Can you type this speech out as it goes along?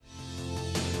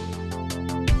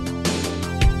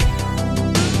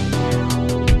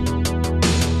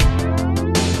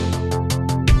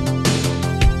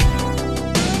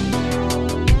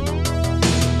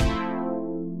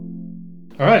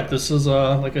this is,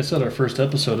 like I said, our first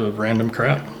episode of Random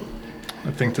Crap.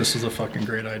 I think this is a fucking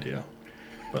great idea,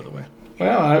 by the way.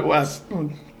 Well,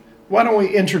 why don't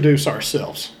we introduce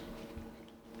ourselves?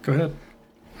 Go ahead.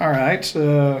 All right.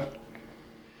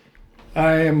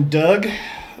 I am Doug,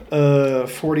 a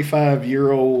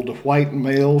 45-year-old white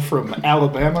male from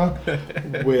Alabama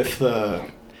with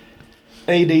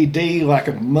ADD like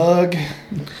a mug.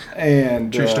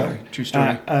 And True story. True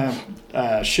story.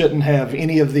 I shouldn't have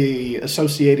any of the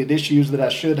associated issues that I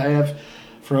should have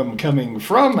from coming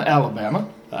from Alabama.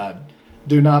 I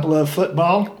do not love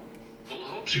football.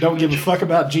 Don't give a fuck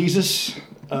about Jesus.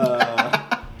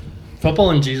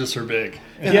 Football and Jesus are big.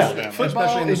 Yeah, football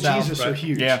Especially in the and South, Jesus right? are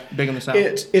huge. Yeah, big in the South.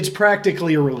 It's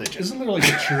practically a religion. Isn't there like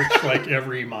a church like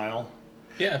every mile?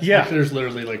 Yeah. Yeah. Like, there's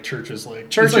literally like churches like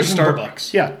Churches it's like and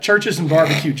Starbucks. Yeah, churches and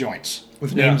barbecue joints.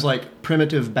 With Yeah. names like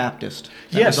Primitive Baptist.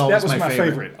 Yes, that always was my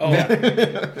favorite. Oh,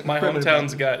 my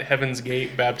hometown's got Heaven's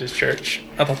Gate Baptist Church.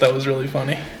 I thought that was really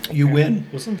funny. You win.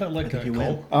 Wasn't that like a you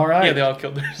cult? win. All right. Yeah, they all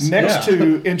killed theirs. Next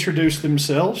to introduce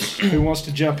themselves, who wants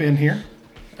to jump in here?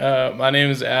 My name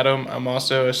is Adam. I'm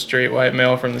also a straight white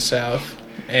male from the South.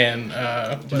 And,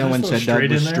 No one throw said Doug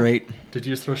straight was in there? straight. Did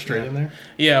you just throw straight in there?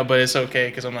 yeah, but it's okay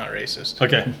because I'm not racist.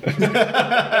 Okay.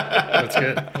 That's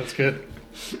good. That's good.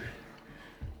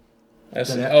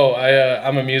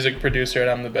 I'm a music producer and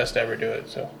I'm the best to ever do it.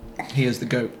 So He is the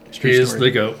GOAT. It's He true is story.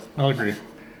 the GOAT. I'll agree.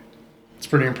 It's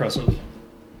pretty impressive.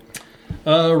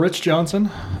 Rich Johnson,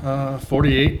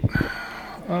 48.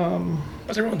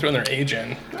 why's everyone throwing their age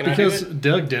in? Can Because I do it?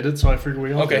 Doug did it, so I figured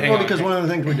we all Okay, did. hang Well, on. because one of the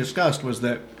things we discussed was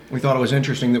that we thought it was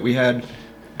interesting that we had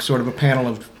sort of a panel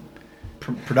of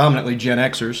predominantly Gen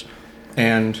Xers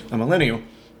and a millennial.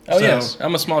 Oh, So- yes.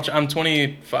 I'm a small I'm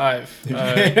 25. You're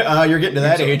getting to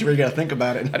that age where you got to think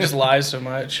about it. I just lie so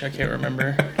much. I can't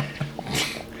remember.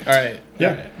 All right.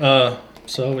 Yeah.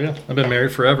 So, yeah, I've been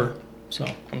married forever. So,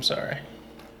 I'm sorry.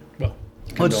 well,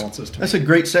 Well, condolences to me. that's a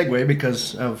great segue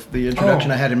because of the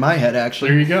introduction Oh. I had in my head,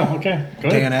 actually. There you go. Okay. Go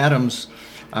ahead. Dan Adams,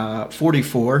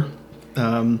 44,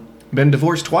 been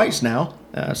divorced twice now.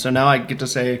 So now I get to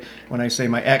say, when I say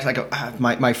my ex, I go,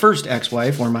 my first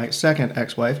ex-wife or my second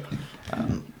ex-wife.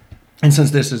 And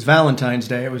since this is Valentine's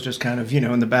Day, it was just kind of,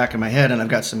 in the back of my head, and I've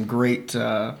got some great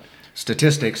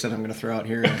statistics that I'm going to throw out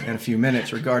here in a few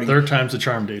minutes regarding... Third time's the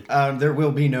charm, dude. there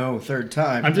will be no third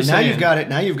time. I'm just now saying. you've got it.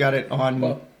 Now you've got it on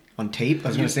tape. I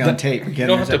was going to say on tape. You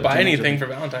don't have to buy anything for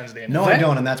Valentine's Day. No, I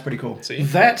don't, and that's pretty cool. See?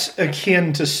 That's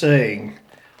akin to saying,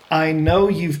 I know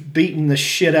you've beaten the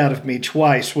shit out of me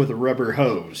twice with a rubber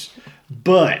hose,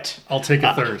 but I'll take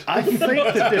a third. I think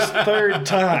that this third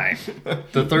time,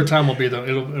 The third time will be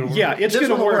it'll yeah, it's going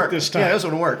to will work this time. Yeah, this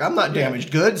will work. I'm not damaged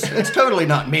goods. It's totally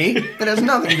not me. It has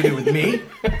nothing to do with me.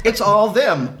 It's all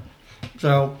them.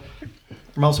 So,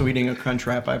 I'm also eating a Crunch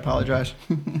Wrap. I apologize.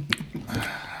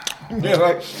 Yeah,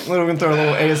 right. We're going to throw a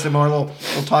little ASMR,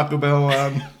 little Taco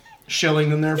Bell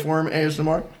shilling in there for him.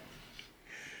 ASMR.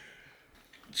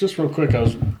 Just real quick,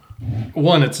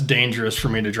 it's dangerous for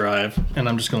me to drive, and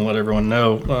I'm just going to let everyone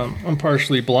know. I'm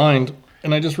partially blind,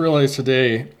 and I just realized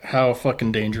today how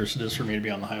fucking dangerous it is for me to be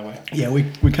on the highway. Yeah, we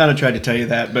kind of tried to tell you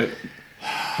that, but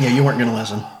yeah, you weren't going to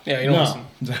listen. Yeah, you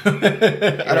don't No.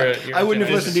 listen. I wouldn't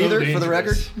have It's listened so either, for the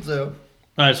record. dangerous. So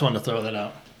I just wanted to throw that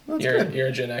out. You're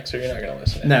a Gen Xer. You're not going to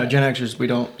listen. no, Gen Xers, we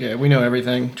don't. Yeah, we know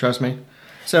everything. Trust me.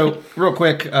 So real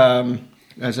quick, I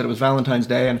said it was Valentine's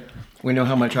Day, and we know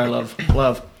how much I love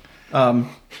love.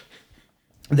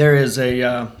 There is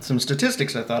some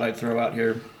statistics I thought I'd throw out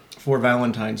here for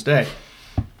Valentine's Day.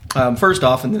 First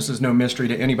off, and this is no mystery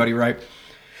to anybody, right?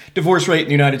 Divorce rate in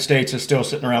the United States is still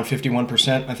sitting around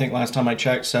 51%, I think last time I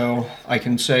checked, so I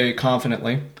can say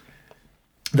confidently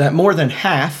that more than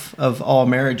half of all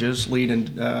marriages lead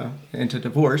into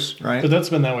divorce, right? But that's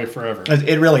been that way forever.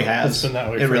 It really has. It's been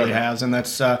that way It really forever. has, and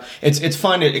that's it's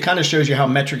fun. It kind of shows you how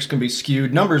metrics can be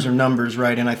skewed. Numbers are numbers,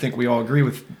 right? And I think we all agree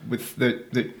with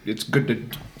that it's good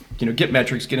to get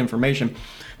metrics, get information,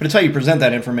 but it's how you present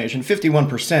that information.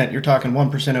 51%, you're talking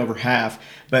 1% over half,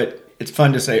 but it's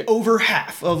fun to say over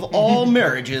half of all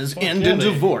marriages end in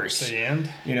divorce. They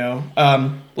end.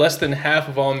 Less than half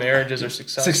of all marriages are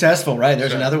successful. Successful, right?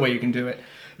 There's another way you can do it.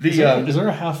 Is there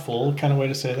a half full kind of way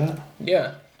to say that?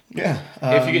 Yeah. Yeah.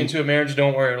 If you get into a marriage,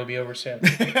 don't worry, it'll be over soon. Or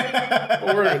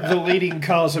the leading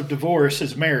cause of divorce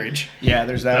is marriage. Yeah,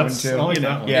 there's that That's one too. only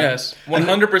that one. Yeah. Yes.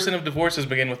 100% of divorces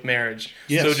begin with marriage.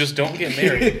 Yes. So just don't get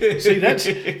married. See, that's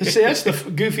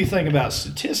the goofy thing about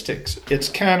statistics. It's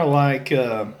kind of like,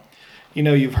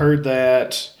 you've heard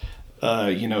that,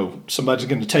 somebody's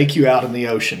going to take you out in the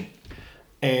ocean.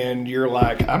 And you're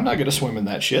like, I'm not going to swim in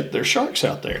that shit. There's sharks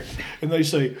out there. And they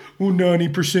say, well,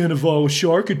 90% of all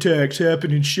shark attacks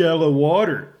happen in shallow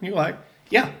water. And you're like,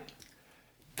 yeah,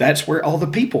 that's where all the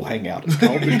people hang out. It's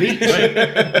called the beach.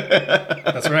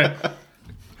 That's right.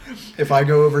 If I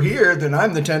go over here, then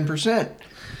I'm the 10%.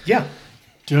 Yeah.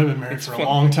 Dude, I've been married for a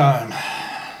long time.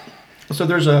 So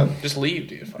there's a Just leave,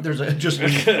 dude. Fuck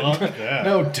that.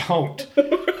 No, don't.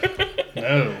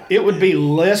 No. It would be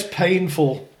less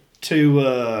painful to,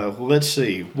 let's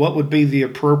see, what would be the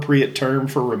appropriate term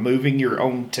for removing your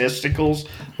own testicles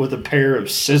with a pair of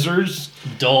scissors?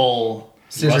 Dull.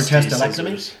 Scissor rusty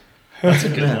testolectomy? scissors. That's a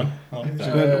good one. I like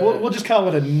that. We'll just call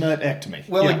it a nutectomy.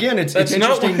 Well, Yeah. again, it's That's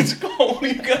not interesting. what it's called. What are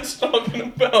you guys talking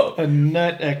about? A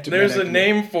nutectomy. There's a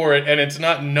name for it, and it's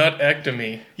not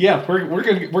nutectomy. Yeah, we're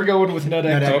going with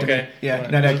nutectomy. Nutectomy. Okay. Yeah, Is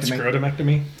it nutectomy.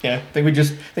 scrotumectomy? Yeah, I think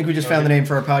we just found the name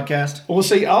for our podcast. Well,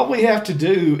 see, all we have to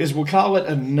do is we'll call it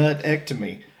a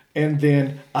nutectomy, and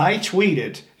then I tweet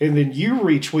it, and then you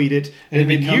retweet it, and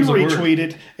then you becomes a word. retweet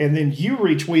it, and then you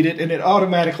retweet it, and it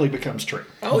automatically becomes true.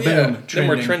 Oh, yeah. Boom, Then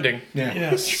we're trending. Yeah.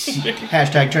 Yes.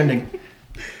 Hashtag trending.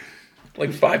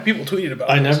 Like 5 people tweeted about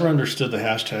I it. never understood the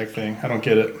hashtag thing. I don't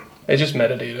get it. It's just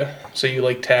metadata. So you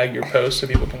like tag your post so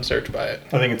people can search by it.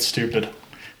 I think it's stupid.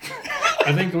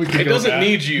 I think we could It go doesn't back.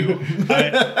 need you.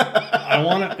 I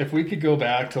want to, if we could go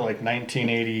back to like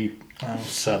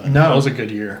 1987. No. That was a good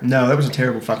year. No, that was a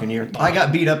terrible fucking year. I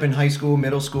got beat up in high school,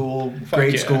 middle school,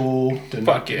 grade yeah. school,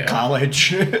 Fuck yeah.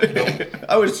 college.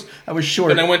 I was short.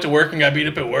 And I went to work and got beat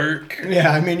up at work.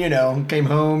 Yeah, I mean, came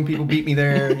home, people beat me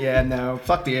there. Yeah, no,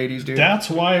 fuck the 80s, dude. That's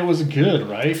why it was good,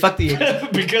 right? Fuck the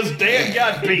 80s. Because Dan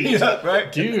got beat. Yeah,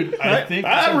 right? Dude, I think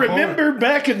I so far- remember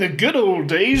back in the good old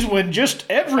days when just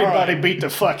everybody Alright. beat the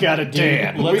fuck out of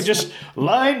Dan. We let's- just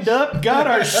lined up, got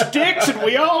our sticks, and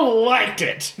we all liked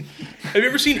it. Have you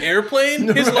ever seen Airplane?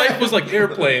 His life was like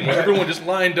Airplane, where everyone just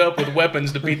lined up with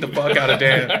weapons to beat the fuck out of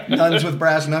Dan. Nuns with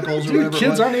brass knuckles or Dude, whatever. it kids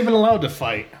was. aren't even allowed to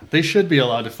fight. They should be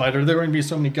allowed to fight, or there wouldn't be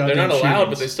so many They're goddamn not allowed,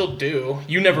 but shootings. they still do.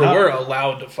 You never No. were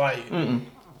allowed to fight.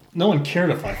 No one cared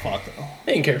if I fought, though.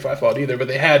 They didn't care if I fought either, but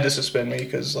they had to suspend me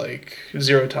because, like,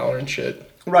 zero tolerance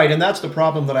shit. Right, and that's the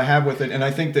problem that I have with it. And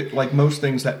I think that, like most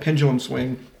things, that pendulum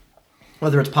swing,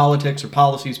 whether it's politics or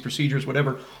policies, procedures,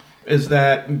 whatever, is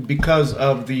that because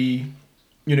of the,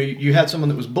 you had someone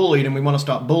that was bullied and we want to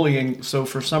stop bullying. So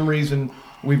for some reason,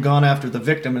 we've gone after the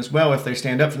victim as well if they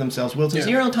stand up for themselves. Well, it's a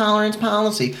zero tolerance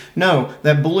policy. No,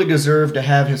 that bully deserved to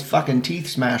have his fucking teeth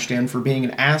smashed in for being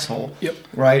an asshole. Yep.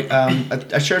 Right?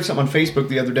 I shared something on Facebook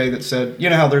the other day that said, you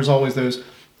know how there's always those...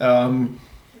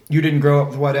 you didn't grow up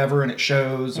with whatever and it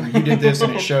shows, or you did this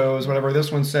and it shows, whatever.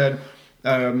 This one said,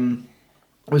 it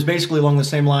was basically along the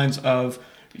same lines of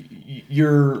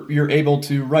you're able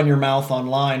to run your mouth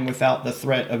online without the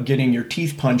threat of getting your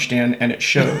teeth punched in and it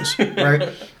shows, right?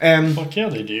 And Fuck yeah,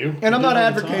 they do. and I'm They not do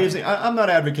all the time. advocating. I'm not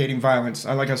advocating violence.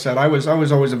 Like I said, I was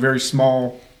always a very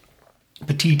small,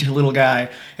 petite little guy,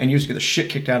 and used to get the shit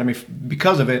kicked out of me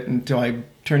because of it until I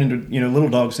turned into little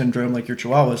dog syndrome like your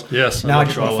Chihuahuas. Yes, I Now I love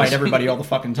just want to Chihuahuas. fight everybody all the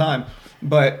fucking time.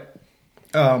 But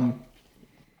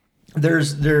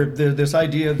there's this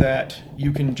idea that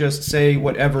you can just say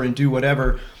whatever and do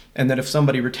whatever, and that if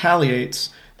somebody retaliates,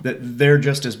 that they're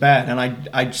just as bad. And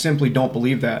I simply don't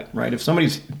believe that. Right? If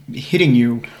somebody's hitting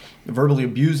you, verbally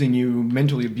abusing you,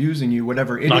 mentally abusing you,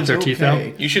 whatever, it is Knock their okay. teeth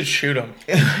out? You should shoot them.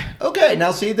 Okay,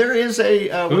 now see, there is a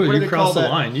what Ooh, do you they crossed call the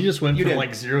that? line. You just went You from did.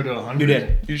 like 0 to 100. You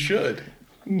did. You should.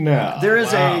 No. There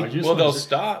is Wow, a you just Well, they'll went-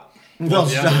 stop. well,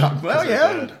 Yeah, stop. Well, because they're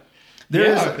yeah. bad. There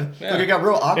is. Yeah. Look, it got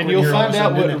real awkward. And you'll here all of find a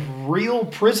out sudden, what didn't it? real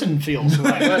prison feels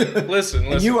like. But listen.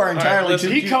 You are All right, entirely listen.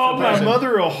 too He cute called for my prison.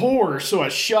 mother a whore, so I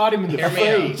shot him in the Hear me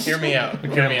out. face. Hear me out.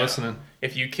 Okay, Hear I'm me out. listening.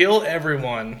 If you kill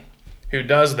everyone who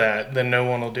does that, then no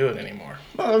one will do it anymore.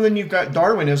 Well, and then you've got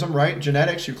Darwinism, right?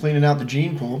 Genetics. You're cleaning out the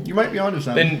gene pool. You might be onto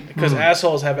something. Then, because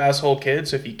assholes have asshole kids,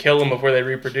 so if you kill them before they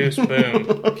reproduce,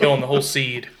 boom, killing the whole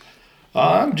seed.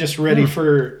 I'm just ready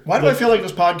for. Why do I feel like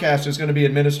this podcast is going to be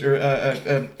administered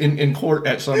in court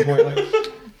at some point?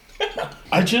 Like,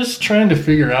 I'm just trying to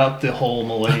figure out the whole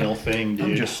millennial thing, dude.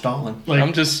 I'm just stalling. like,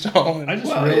 I'm just stalling. I just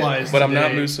Well, realized but I'm not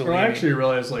today- Mussolini. Or I actually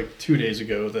realized like 2 days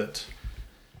ago that,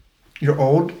 You're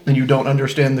old and you don't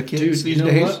understand the kids dude, these you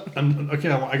know days. what?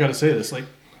 I got to say this. Like,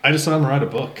 I decided I'm going to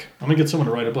write a book. I'm going to get someone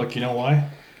to write a book. You know why?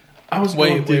 I was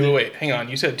going Wait. Hang on.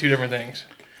 You said two different things.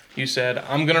 You said,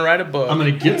 I'm going to write a book. I'm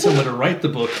going to get someone to write the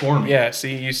book for me. Yeah,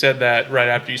 see, you said that right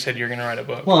after you said you're going to write a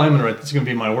book. Well, I'm going to write. It's going to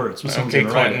be my words. But someone's Okay,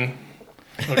 going to write Clinton.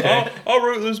 it. Okay. I'll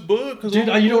write this book. Dude,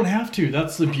 you don't have to.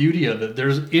 That's the beauty of it.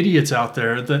 There's idiots out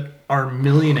there that are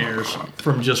millionaires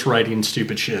from just writing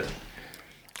stupid shit.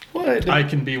 I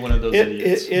can be one of those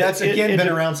idiots. That's again been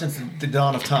around since the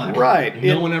dawn of time. Right.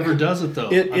 No one ever does it though.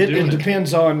 It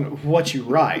depends on what you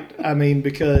write. I mean,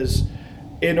 because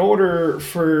in order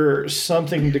for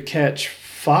something to catch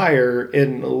fire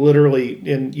and literally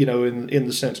in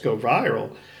the sense go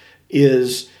viral,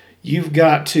 is you've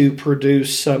got to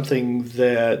produce something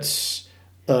that's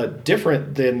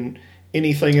different than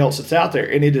anything else that's out there,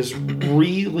 and it is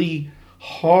really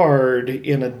hard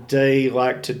in a day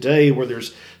like today where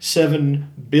there's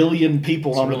 7 billion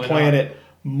people on really the planet.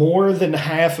 More than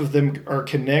half of them are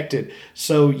connected.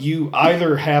 So you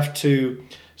either have to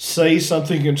say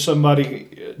something and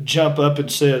somebody jump up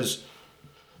and says,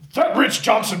 that Rich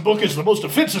Johnson book is the most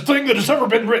offensive thing that has ever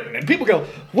been written. And people go,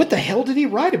 what the hell did he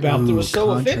write about that was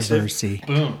so offensive?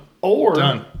 Boom. Or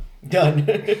Done.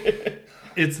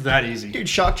 It's that easy. Dude,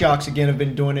 shock jocks again have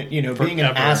been doing it, being an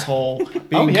Forever. asshole,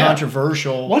 being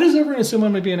controversial. Why does everyone assume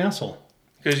I'm going to be an asshole?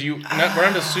 Because we're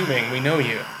not assuming, we know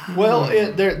you. Well,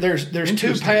 there's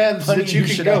two paths Funny that you you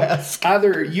can should go. ask.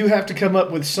 Either you have to come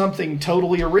up with something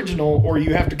totally original, or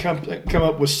you have to come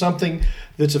up with something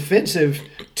that's offensive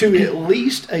to at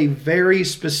least a very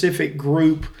specific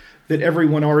group that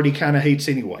everyone already kind of hates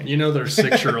anyway. You know, there's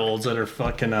 6-year-olds that are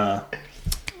fucking, what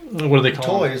do they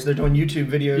call them? Toys, they're doing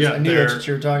YouTube videos. Yeah, I knew that's what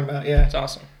you were talking about. Yeah. It's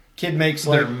awesome. Kid makes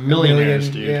They're like millionaires,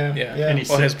 $1 dude. million. Yeah. Yeah. And he's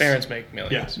Well, his 6. parents make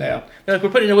millions. Yeah. They're like, we're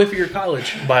putting it away for your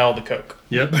college. Buy all the Coke.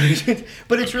 Yep.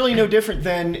 But it's really no different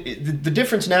than the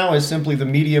difference now is simply the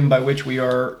medium by which we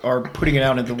are putting it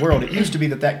out into the world. It used to be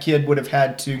that kid would have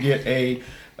had to get a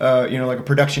like a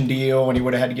production deal, and he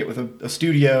would have had to get with a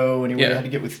studio, and he would have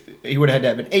had to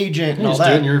have an agent and all Just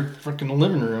do it in that. your fucking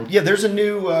living room. Yeah, there's a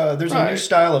new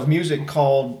style of music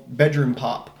called bedroom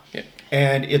pop. Yeah.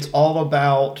 And it's all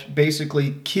about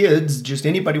basically kids, just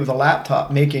anybody with a laptop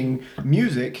making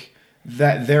music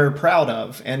that they're proud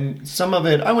of. And some of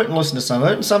it, I went and listened to some of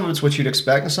it, and some of it's what you'd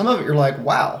expect, and some of it you're like,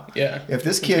 wow. Yeah. If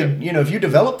this kid, if you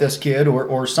develop this kid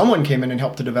or someone came in and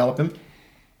helped to develop him,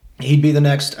 he'd be the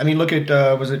next. I mean, look at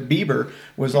was it Bieber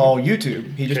was all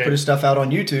YouTube. He just Okay. put his stuff out on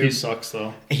YouTube. He sucks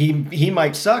though. He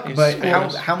might suck, but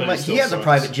famous, how but he much still he has sucks. a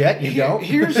private jet. You don't.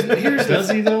 Here's Does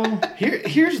he though?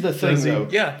 here's the thing Does he? though.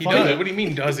 Yeah, he Fuck does. it. What do you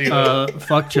mean, does he?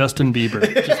 Fuck Justin Bieber.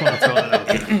 Just want to throw that out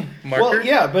there. Marker? Well,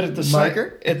 yeah, but at the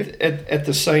Marker? at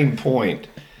the same point,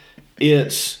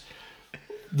 it's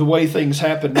the way things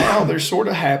happen now. They're sort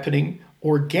of happening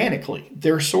organically.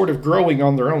 They're sort of growing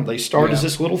on their own. They start as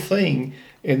this little thing,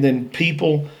 and then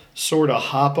people sort of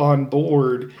hop on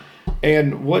board.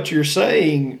 And what you're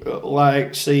saying,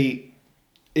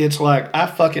 it's like I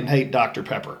fucking hate Dr.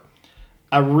 Pepper.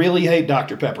 I really hate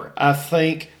Dr. Pepper. I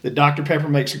think that Dr. Pepper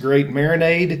makes a great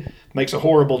marinade, makes a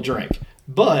horrible drink.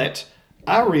 But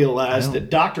I realize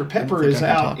that Dr. Pepper is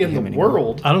out in the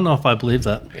world. I don't know if I believe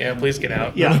that. Yeah, please get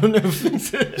out. Yeah.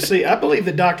 See, I believe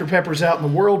that Dr. Pepper's out in the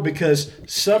world because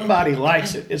somebody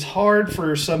likes it. It's hard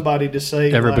for somebody to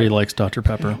say Everybody likes Dr.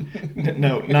 Pepper.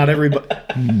 no, not everybody.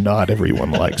 Not everyone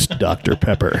likes Dr.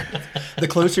 Pepper. The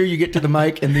closer you get to the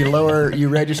mic and the lower you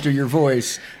register your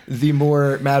voice, the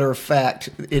more matter of fact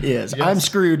it is. I'm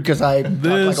screwed because I talk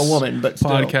like a woman, but still.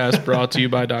 Podcast brought to you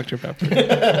by Dr.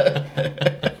 Pepper.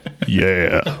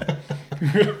 Yeah.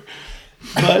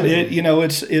 But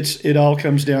it all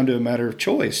comes down to a matter of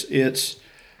choice. It's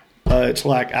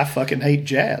like I fucking hate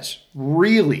jazz.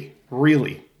 Really,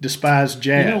 really despise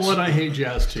jazz. You know what? I hate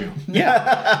jazz too.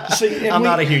 Yeah. See, I'm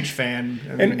not a huge fan.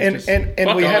 I mean, and just-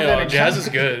 and we have that in jazz common. is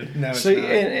good. no, it's See, not.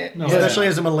 and Especially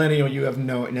as a millennial, you have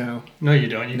no. No, you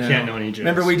don't. You can't know any jazz.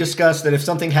 Remember, we discussed that if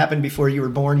something happened before you were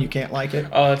born, you can't like it.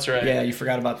 Oh, that's right. Yeah, you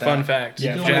forgot about that. Fun fact.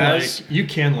 Yeah, You Jazz. you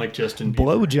can like Justin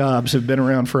Bieber. blowjobs have been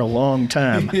around for a long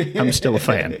time. I'm still a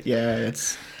fan. Yeah,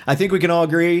 it's. I think we can all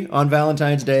agree on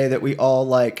Valentine's Day that we all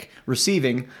like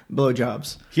receiving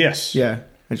blowjobs. Yes. Yeah,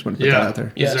 I just want to put that out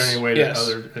there. Yeah. Is there Yes, any way yes.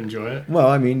 to enjoy it? Well,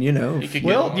 I mean, You could get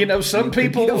Well, one. some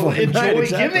people enjoy Right, exactly.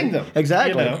 giving them.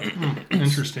 Exactly.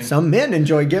 Interesting. Some men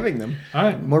enjoy giving them. All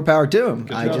right. More power to them.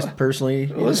 I job. just personally.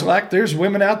 Well, it's like there's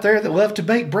women out there that love to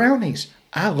bake brownies.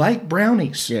 I like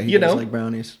brownies. Yeah, he does like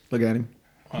brownies. Look at him.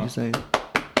 I'm just saying.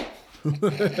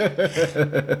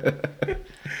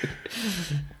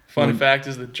 Fun fact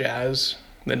is that jazz,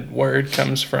 the word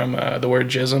comes from the word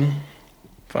jism.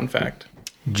 Fun fact.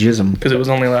 Jism. Because it was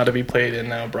only allowed to be played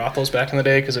in brothels back in the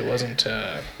day because it wasn't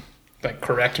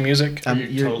correct music.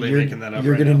 You're totally making that up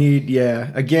You're right gonna now. need,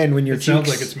 again, when your It cheeks, sounds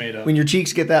like it's made up. When your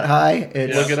cheeks get that high,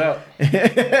 it's Look it up. Look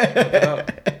it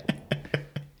up.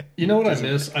 You know what I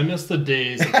miss? I miss the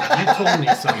days that you told me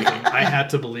something, I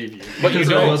had to believe you. But you Because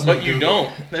there don't. was no But you Google.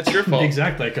 don't. That's your fault.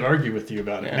 Exactly. I could argue with you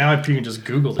about it. Yeah. Now you can just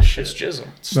Google the shit. It's jism.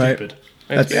 Stupid.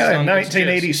 It's Yeah, based in on- it's jizz.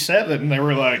 1987, they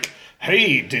were like,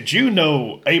 Hey, did you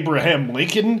know Abraham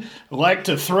Lincoln liked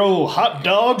to throw hot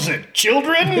dogs at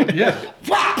children? Yeah.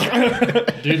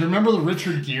 Dude, remember the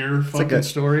Richard Gere fucking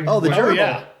story? Oh, the gerbil.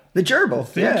 yeah. The gerbil.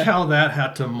 Think how that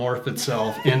had to morph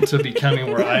itself into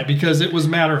becoming because it was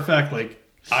matter of fact, like,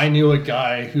 I knew a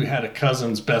guy who had a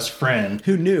cousin's best friend.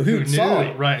 Who knew? Who saw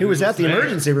it? Right. Who was at the there.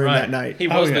 emergency room Right. that night? He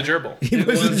was yeah. the gerbil. He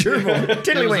was the gerbil. It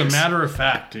Tiddlywinks. was a matter of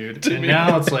fact, dude. And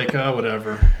now it's like, oh,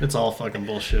 whatever. It's all fucking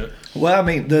bullshit. Well, I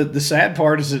mean, the sad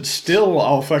part is it's still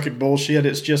all fucking bullshit.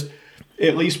 It's just,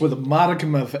 at least with a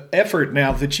modicum of effort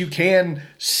now, that you can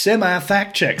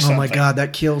semi-fact check something. Oh my God,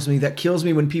 that kills me. That kills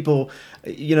me when people,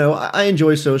 you know, I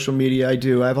enjoy social media. I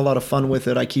do. I have a lot of fun with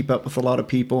it. I keep up with a lot of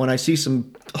people, and I see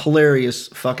some hilarious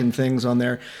fucking things on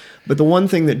there. But the one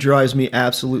thing that drives me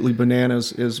absolutely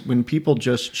bananas is when people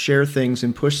just share things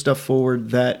and push stuff forward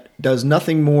that does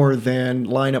nothing more than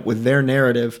line up with their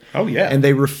narrative. Oh, yeah. And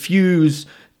they refuse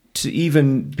to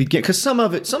even begin, because some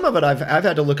of it I've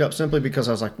had to look up simply because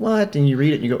I was like, what? And you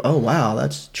read it and you go, oh wow,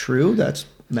 that's true. That's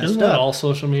messed Isn't up. that all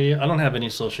social media? I don't have any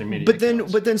social media. But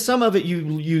accounts. then some of it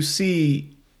you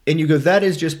see and you go, that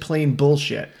is just plain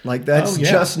bullshit. Like that's Oh,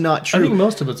 yeah. just not I true. think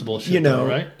most of it's bullshit, You know,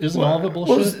 though, right? Isn't all of it Well,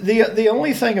 bullshit? the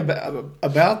only thing about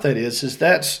that is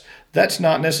that's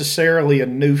not necessarily a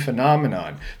new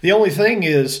phenomenon. The only thing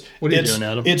is, What are you it's, doing,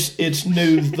 Adam? It's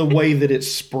new the way that it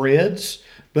spreads.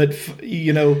 But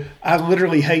you know, I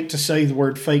literally hate to say the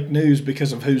word fake news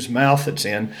because of whose mouth it's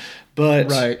in. But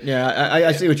Right. Yeah,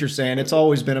 I see what you're saying. It's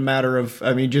always been a matter of,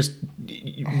 I mean, just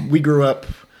we grew up.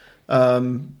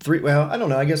 Well, I don't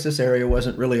know. I guess this area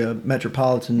wasn't really a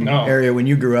metropolitan No. area when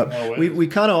you grew up. No way. We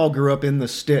kind of all grew up in the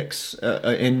sticks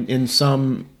in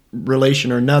some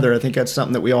relation or another. I think that's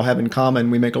something that we all have in common.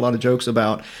 We make a lot of jokes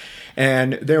about.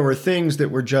 And there were things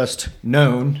that were just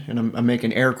known, and I'm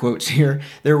making air quotes here.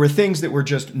 There were things that were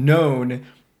just known,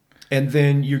 and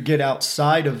then you get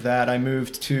outside of that. I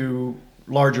moved to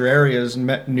larger areas and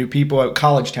met new people at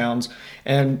college towns,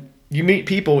 and you meet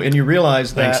people and you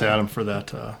realize that. Thanks, Adam, for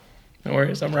that. No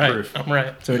worries. I'm right. Proof. I'm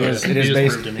right. So it Go is. ahead. It is You just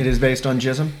based. proved to me. It is based on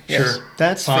jism. Yes. Sure.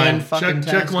 That's Fine. fucking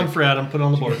Check one for Adam. Put it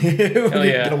on the board. Hell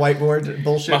yeah. Get a whiteboard.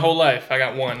 Bullshit. My whole life, I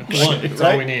got one. One. That's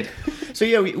Right? all we need. So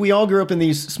yeah, we all grew up in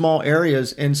these small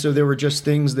areas, and so there were just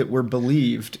things that were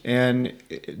believed, and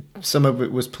some of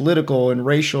it was political and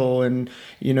racial, and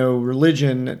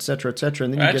religion, et cetera, and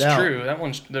then you That's get out. true. That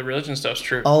one's the religion stuff's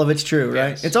true. All of it's true, right?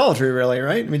 Yes. It's all true, really,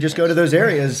 right? I mean, just go to those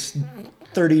areas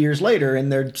 30 years later,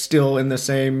 and they're still in the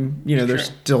same. They're Sure.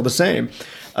 still the same.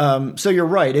 So you're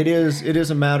right. It is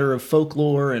a matter of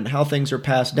folklore and how things are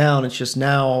passed down. It's just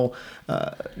now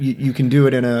you can do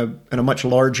it in a much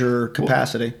larger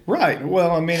capacity. right.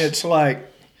 Well, I mean, it's like,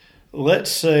 let's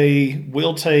say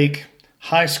we'll take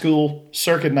high school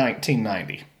circa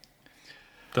 1990.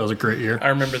 That was a great year. I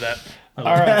remember that. All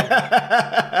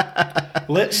right.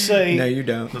 Let's say No, you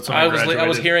don't. That's when I I was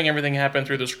graduated. hearing everything happen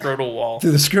through the scrotal wall.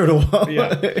 Through the scrotal wall.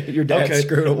 Yeah. Your dad's Okay.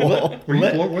 scrotal wall.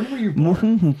 When were you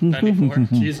born? 94.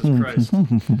 Jesus Christ.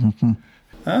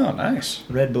 oh, nice.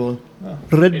 Red Bull.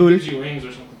 Red It Bull. gives you wings or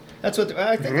something. That's what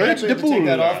I think. Red I actually have to take Bull.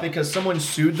 that off because someone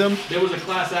sued them. There was a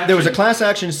class action. There was a class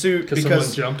action suit Because someone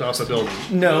because jumped off a building.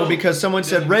 no, because someone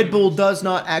said Red Bull does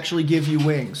not actually give you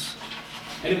wings.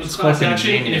 And it was class fucking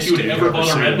action, and genius, if you would dude, ever bought a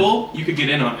whoever Red sued Bull, you could get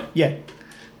in on it. Yeah,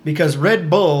 because Red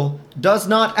Bull does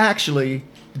not actually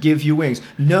give you wings.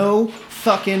 No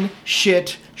fucking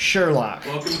shit, Sherlock.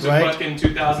 Welcome to right? fucking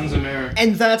 2000s America.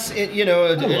 And that's it.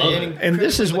 And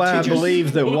this is why I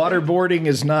believe that waterboarding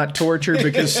is not torture,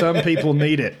 because some people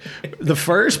need it. The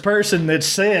first person that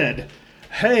said,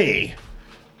 hey,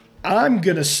 I'm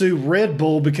going to sue Red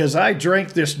Bull because I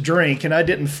drank this drink and I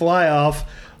didn't fly off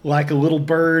like a little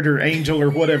bird or angel or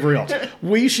whatever else.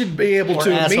 We should be able Or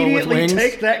to asshole with immediately wings.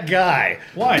 take that guy,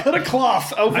 put a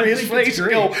cloth over I his think it's face and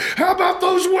great. go, how about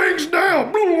those wings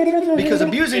down? because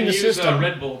abusing And the use system.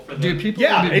 Red Bull for the Dude, people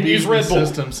Yeah, have been and use using Red the Bull.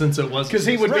 system since it was Because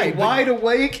he would Right, be but- wide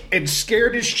awake and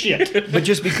scared as shit. But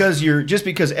just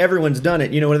because everyone's done it,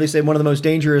 what do they say? One of the most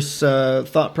dangerous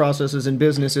thought processes in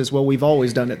business is, well, we've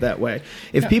always done it that way.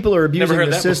 If people are abusing heard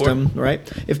the that system, right?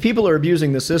 If people are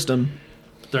abusing the system,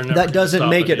 They're never that gonna doesn't stop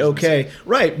make it abusing okay, system.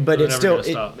 right? But They're it's never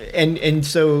still, gonna stop. and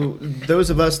so those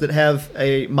of us that have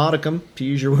a modicum, to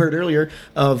use your word earlier,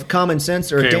 of common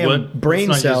sense or a Okay, damn what? brain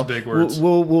Let's not use cell, big words.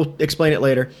 we'll explain it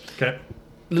later. Okay.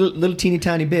 Little teeny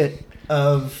tiny bit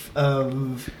of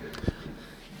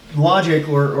logic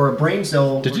or a brain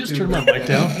cell. Did you just turn my mic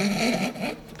down?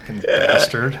 Fucking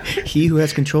bastard. He who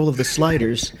has control of the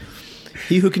sliders,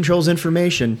 he who controls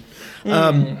information.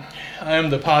 I am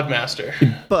the podmaster.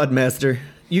 Budmaster,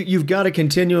 you've got to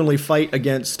continually fight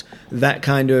against that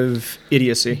kind of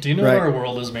idiocy. Do you know right? what our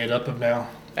world is made up of now?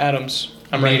 Adams.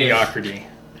 I'm right here. Mediocrity.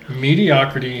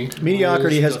 Mediocrity.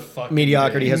 Mediocrity rules has the fucking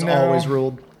mediocrity day. has No. always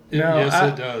ruled. No, Yes, I-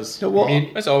 it does. Well,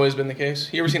 That's always been the case.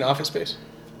 You ever seen Office Space?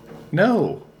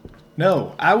 No.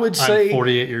 I would I'm say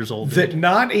 48 years old. that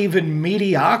not even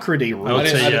mediocrity I would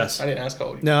rules. say yes. I didn't ask how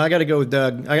old you. No, I got to go with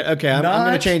Doug. I'm going to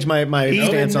Not change my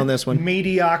stance on this one.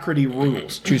 Mediocrity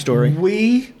rules. True story.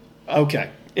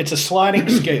 It's a sliding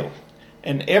scale,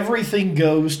 and everything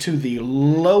goes to the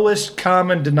lowest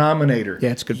common denominator.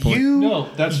 Yeah, it's a good point. You No,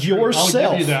 that's true. yourself.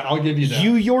 I'll give you that. I'll give you that.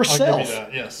 You I'll yourself. give you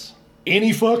that. Yes.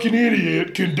 Any fucking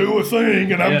idiot can do a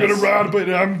thing, and I'm Yes. gonna ride, but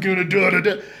I'm gonna do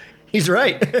it. He's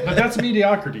right. But that's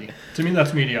mediocrity. To me,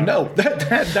 that's mediocrity. No,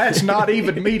 that's not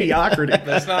even mediocrity.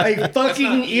 That's not- a that's fucking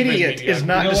not even idiot is mediocrity.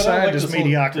 not You know what? I decided like as this whole-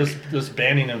 mediocrity. This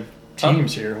banning of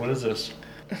teams here. What is this?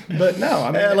 But no,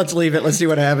 I mean, Let's leave it. Let's see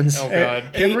what happens. Oh God.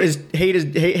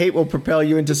 Hate will propel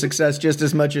you into success just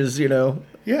as much as Yeah,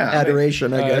 I mean,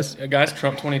 adoration. I guess. Guys,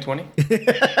 Trump 2020.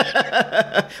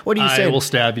 What do you I say, will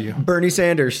stab you. Bernie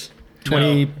Sanders,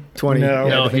 2020? No. Yeah, I had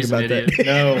No, to think he's an about that. idiot.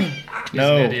 no,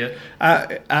 no. an idiot.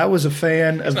 I was a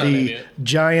fan of not an the idiot.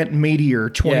 Giant Meteor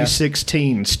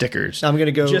 2016 stickers. I'm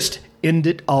gonna go. Just end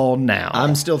it all now.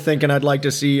 I'm still thinking I'd like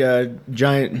to see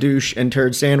Giant Douche and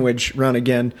Turd Sandwich run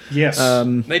again. Yes.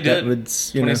 They that did. would,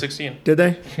 you know- 2016. Did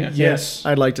they? yes.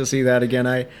 I'd like to see that again.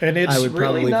 And it's I would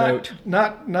really probably vote.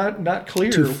 not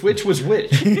clear which was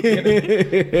which.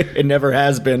 It never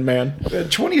has been, man.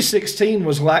 2016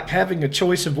 was like having a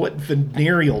choice of what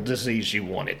venereal disease you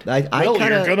wanted. I well,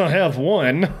 kinda- you're gonna have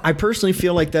one. I personally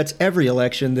feel like that's every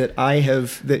election that I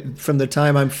have. That from the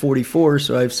time I'm 44,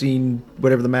 so I've seen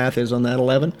whatever the math is on that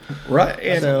 11. Right.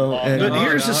 And, So, and- but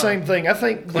here's the No. same thing. I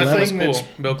think the Clinton was thing cool. that's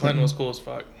Bill Clinton was cool as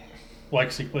fuck. Why?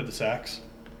 Because he played the sax.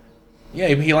 Yeah,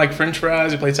 he liked French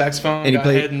fries. He played saxophone. And he got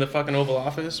played- hid in the fucking Oval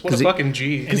Office. What a 'Cause he- fucking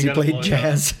G. Because he got his played blowjob.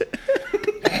 jazz.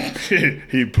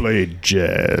 he played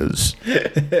jazz.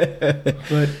 That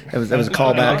was a Bill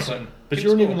callback. Clinton. But He you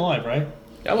was weren't even cool. live, right?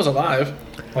 I was alive.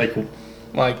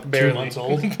 Like Barely. 2 months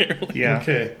old. Barely. Yeah.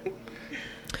 Okay.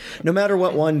 No matter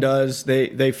what one does,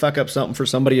 they fuck up something for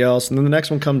somebody else, and then the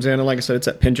next one comes in, and like I said, it's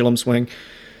that pendulum swing.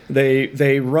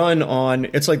 They run on.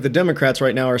 It's like the Democrats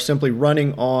right now are simply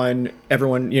running on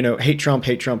everyone. You know, hate Trump,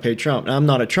 hate Trump, hate Trump. And I'm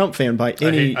not a Trump fan by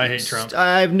any. I hate Trump.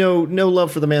 I have no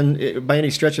love for the man by any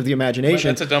stretch of the But imagination.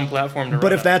 that's a dumb platform to run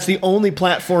But if on. that's the only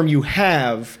platform you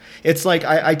have, it's like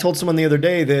I told someone the other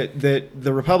day that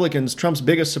the Republicans, Trump's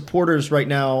biggest supporters right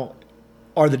now,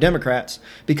 are the Democrats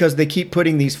because they keep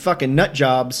putting these fucking nut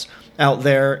jobs out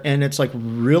there, and it's like,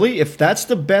 really, if that's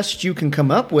the best you can come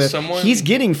up with, Someone- he's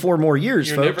getting 4 more years,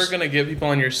 You're folks. never going to get people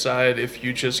on your side if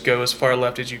you just go as far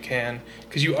left as you can,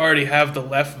 because you already have the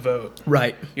left vote.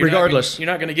 Right. You're Regardless, you're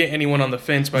not going to get anyone on the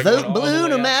fence by going vote all the blue way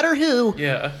no out. matter who.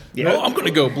 Yeah. Yeah. No, I'm going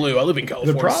to go blue. I live in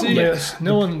California. problem See, is-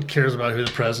 no one cares about who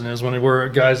the president is when we're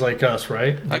guys like us,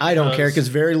 right? I don't care because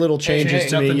very little changes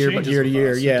to me Nothing year changes to with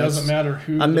year. us. Yeah, It doesn't matter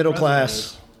who. I'm the middle president class.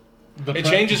 is. The It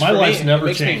pre- changes My for life's me. never It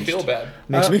makes changed. me feel bad.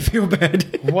 Makes me feel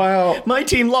bad. While My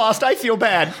team lost. I feel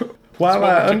bad. while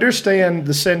I understand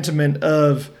the sentiment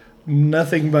of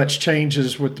nothing much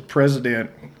changes with the president,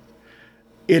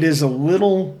 it is a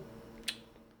little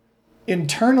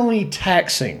internally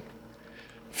taxing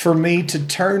for me to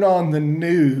turn on the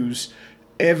news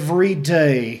every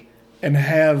day and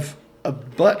have a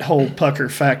butthole pucker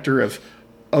factor of,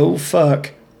 oh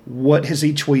fuck, what has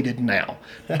he tweeted now?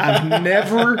 I've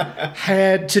never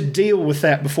had to deal with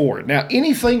that before. Now,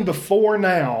 anything before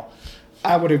now,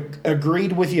 I would have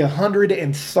agreed with you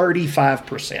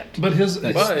 135%. But his But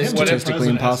him what being if- Statistically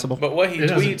president impossible. But what he It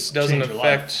doesn't tweets doesn't change your life.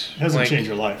 affect It doesn't like, change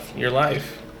your life. your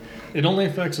life. It only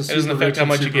affects the It doesn't super affect rich how and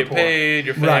much you super get poor. paid,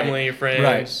 your Right. family, your friends.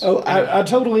 Right. Oh, I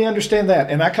totally understand that,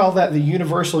 and I call that the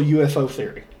universal UFO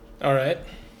theory. All right.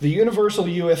 The universal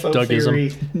UFO Dougism.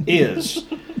 theory is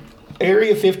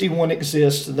Area 51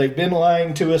 exists. They've been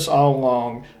lying to us all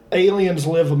along. Aliens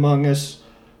live among us,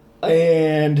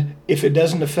 and if it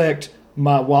doesn't affect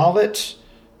my wallet,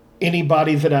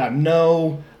 anybody that I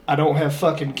know, I don't have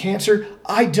fucking cancer,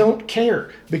 I don't care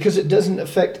because it doesn't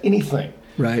affect anything.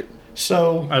 Right.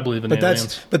 So I believe in But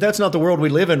aliens. that's not the world we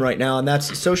live in right now, and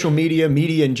that's social media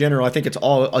in general. I think it's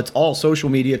all social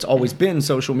media. It's always been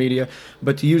social media,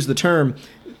 but to use the term,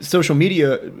 social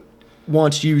media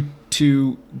wants you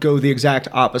to go the exact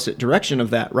opposite direction of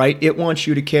that, right? It wants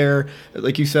you to care,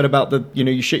 like you said about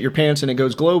you shit your pants and it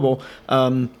goes global.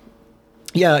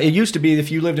 Yeah, it used to be if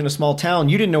you lived in a small town,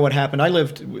 you didn't know what happened.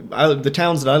 The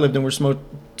towns that I lived in were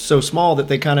so small that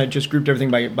they kind of just grouped everything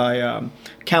by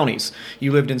counties.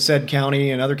 You lived in said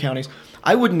county and other counties.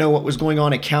 I wouldn't know what was going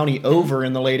on a county over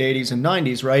in the late 80s and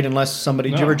 90s, right? Unless somebody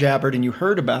jibber jabbered and you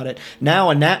heard about it. Now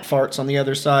a gnat farts on the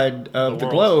other side of the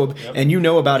globe, and you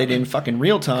know about it in fucking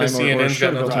real time. Because CNN's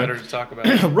got nothing better to talk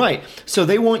about. Right. So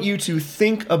they want you to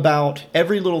think about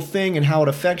every little thing and how it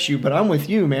affects you. But I'm with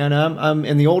you, man.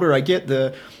 And the older I get,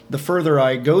 the further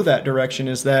I go that direction,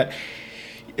 is that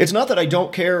it's not that I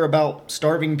don't care about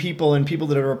starving people and people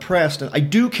that are oppressed. I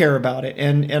do care about it,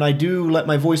 and I do let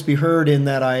my voice be heard in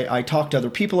that I talk to other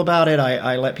people about it.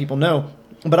 I let people know.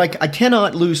 But I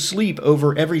cannot lose sleep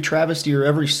over every travesty or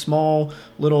every small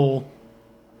little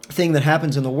thing that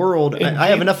happens in the world. I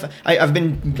have enough. I've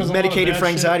been medicated for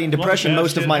anxiety and depression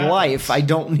most of my life. I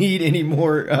don't need any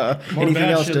more anything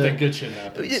bad else shit to. than good shit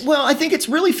happens. Well, I think it's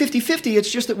really 50-50. It's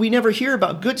just that we never hear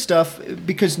about good stuff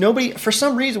because nobody, for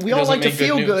some reason, we all doesn't like to make good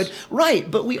feel news. good.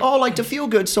 Right, but we all like to feel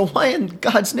good. So why in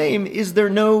God's name is there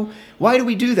no, why do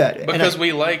we do that? And Because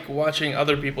we like watching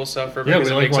other people suffer. Yeah, Because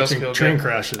we it like makes us watching feel train good.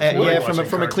 crashes. yeah, We like from a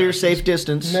watching car clear, crashes. safe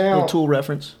distance, Now- little tool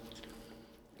reference.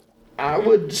 I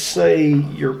would say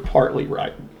you're partly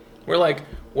right. We're like,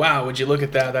 wow, would you look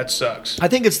at that? That sucks. I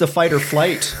think it's the fight or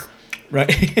flight, right?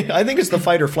 I think it's the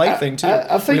fight or flight thing too.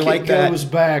 I think We it like that. goes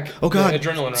back. Oh God, The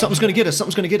adrenaline rush. something's going to get us.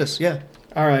 Something's going to get us. Yeah.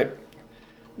 All right.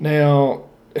 Now,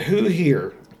 who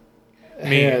here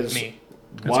has Me.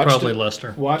 It's watched probably a,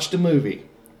 Lester. watched a movie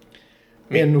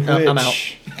in which I'm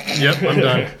out. Yep, I'm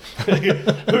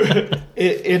done.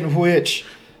 in which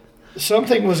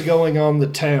something was going on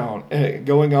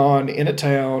in a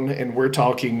town, and we're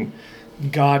talking,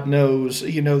 God knows,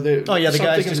 the Oh yeah, the guys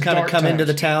something in just the kind of dark come into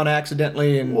the times. town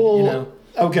accidentally, and Well,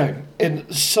 okay,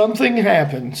 and something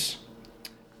happens,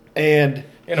 and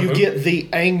In a you movie? get the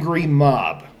angry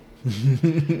mob.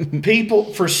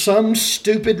 People, for some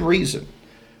stupid reason,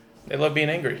 They love being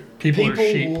angry. People are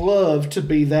sheep. people love to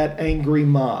be that angry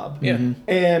mob. Yeah.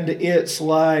 And it's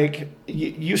like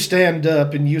you stand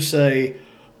up and you say,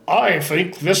 I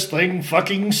think this thing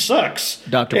fucking sucks.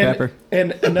 Dr. And- Pepper.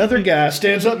 And another guy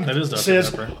stands up That is and Dr. says,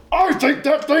 Pepper. I think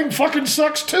that thing fucking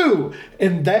sucks too.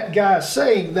 And that guy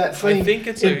saying that thing think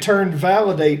it's in a- turn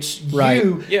validates Right.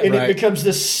 you. Yeah, and right. it becomes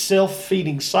this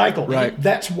self-feeding cycle. Right.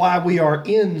 That's why we are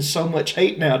in so much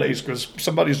hate nowadays, because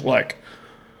somebody's like,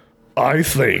 I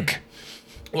think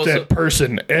Well, that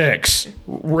person X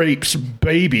rapes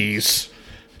babies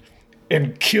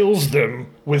and kills them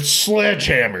with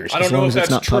sledgehammers. I don't long know as if it's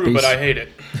that's not true, puppies. but I hate it.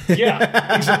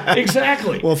 Yeah,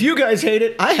 exactly. Well, if you guys hate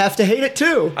it, I have to hate it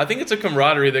too. I think it's a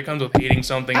camaraderie that comes with hating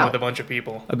something Ow. with a bunch of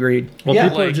people. Agreed. Well, Yeah,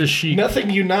 people are like, just sheep. Nothing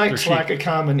unites sheep. like a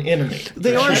common enemy.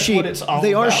 They are That's sheep. what it's all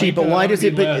They are about. sheep, but why does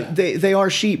it? be But led. they are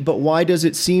sheep, but why does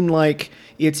it seem like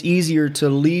it's easier to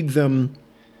lead them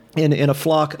in a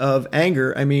flock of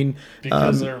anger? I mean,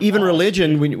 Because they're even lost.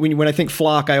 religion. When I think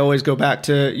flock, I always go back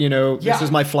to this Yeah. is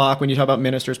my flock. When you talk about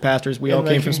ministers, pastors, we all And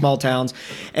they came from can- small towns,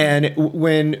 and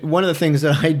when one of the things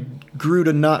that I grew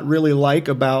to not really like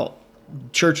about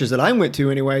churches that I went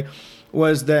to anyway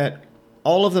was that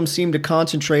all of them seem to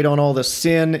concentrate on all the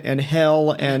sin and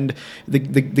hell and the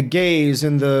gays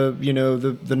and the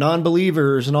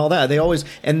non-believers and all that.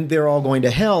 They're all going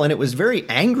to hell, and it was very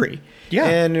angry. Yeah.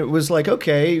 And it was like,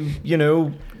 okay,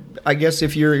 I guess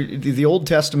if you're the Old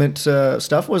Testament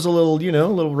stuff was a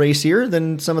little racier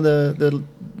than some of the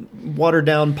watered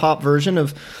down pop version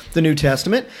of the New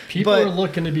Testament. People But- are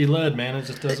looking to be led, man. It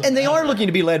just doesn't. and they are matter. looking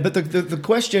to be led, but the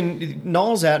question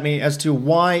gnaws at me as to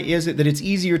why is it that it's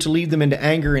easier to lead them into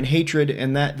anger and hatred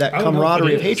and that don't know if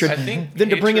camaraderie it of is. hatred I think than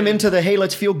to bring them hatred- into the hey,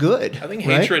 let's feel good. I think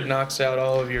right? hatred knocks out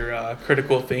all of your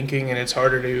critical thinking, and it's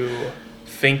harder to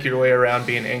think your way around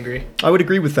being angry. I would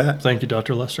agree with that. Thank you,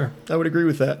 Dr. Lester. I would agree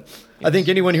with that. I think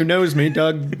anyone who knows me,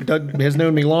 Doug has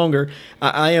known me longer.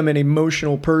 I am an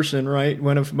emotional person, right?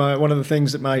 One of the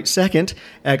things that my second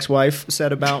ex-wife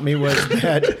said about me was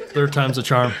that Third time's a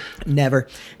charm. never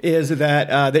is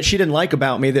that she didn't like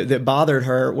about me that bothered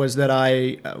her was that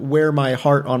I wear my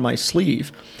heart on my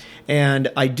sleeve. And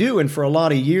I do, and for a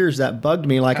lot of years that bugged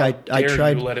me. Like How I dare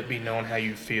tried. you let it be known how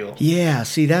you feel. Yeah,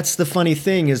 see, that's the funny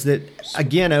thing is that,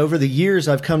 again, over the years,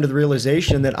 I've come to the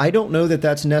realization that I don't know that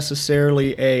that's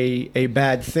necessarily a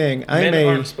bad thing. Men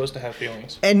aren't supposed to have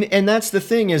feelings. And that's the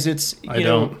thing is it's, I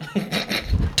don't.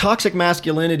 toxic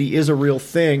masculinity is a real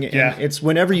thing. And Yeah. it's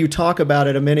whenever you talk about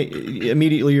it,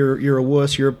 immediately you're a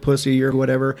wuss, you're a pussy, you're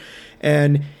whatever.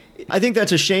 And I think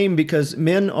that's a shame because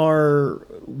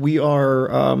we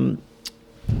are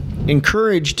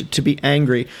encouraged to be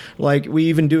angry. Like we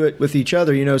even do it with each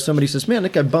other. Somebody says, man,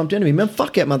 that guy bumped into me. Man,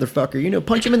 fuck that motherfucker.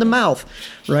 Punch him in the mouth.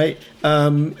 Right?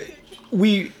 And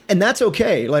that's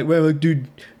okay. Like, well, dude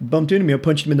bumped into me. I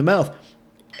punched him in the mouth.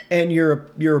 and you're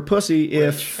a pussy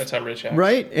if That's how Rich acts.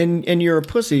 right, and you're a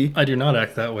pussy. I do not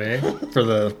act that way, for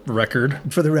the record.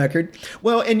 For the record.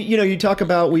 Well, and you talk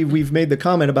about we've made the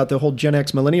comment about the whole Gen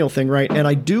X millennial thing, right? And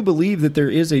I do believe that there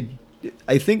is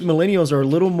I think millennials are a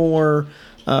little more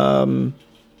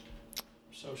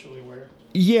Socially aware.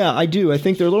 yeah, I do. I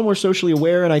think they're a little more socially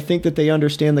aware, and I think that they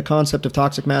understand the concept of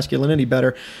toxic masculinity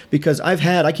better, because I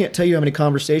can't tell you how many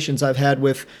conversations I've had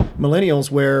with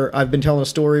millennials where I've been telling a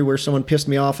story where someone pissed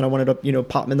me off and I wanted to,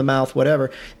 pop them in the mouth,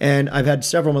 whatever. And I've had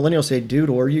several millennials say, dude,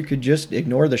 or you could just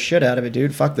ignore the shit out of it,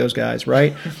 dude. Fuck those guys,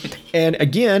 right? And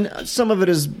again, some of it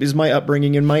is my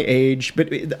upbringing and my age, but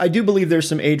I do believe there's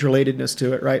some age relatedness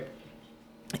to it, right?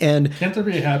 And Can't there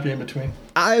be a happy in between?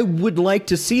 I would like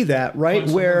to see that, right? Find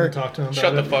someone Where to talk to him about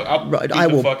Shut the it. fuck. I'll Right, beat I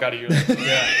the will- fuck out of you.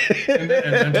 Yeah, and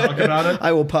then talk about it.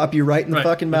 I will pop you right in the Right,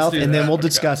 fucking let's mouth, do and then that. we'll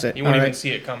discuss it. You won't all even right?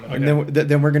 see it coming. And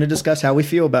then we're going to discuss how we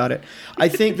feel about it. I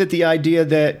think that the idea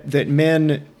that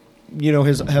men,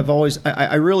 have always,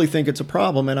 I really think it's a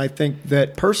problem, and I think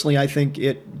that personally, I think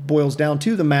it boils down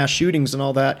to the mass shootings and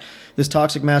all that, this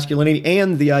toxic masculinity,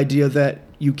 and the idea that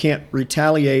you can't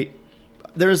retaliate.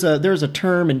 There's a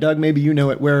term, and Doug, maybe you know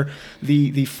it, where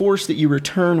the force that you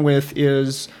return with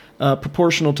is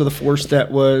proportional to the force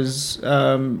that was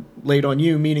laid on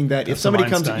you, meaning that if That's somebody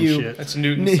some comes at Einstein you, shit. That's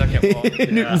Newton's second law.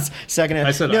 Newton's second.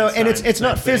 I said no, and Einstein, it's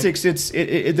not same thing. physics.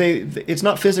 It's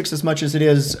not physics as much as it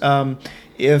is.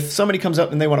 If somebody comes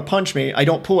up and they want to punch me, I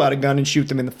don't pull out a gun and shoot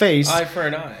them in the face. Eye for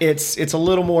an eye. It's a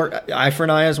little more eye for an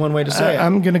eye is one way to say it.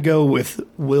 I'm going to go with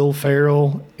Will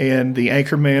Ferrell and the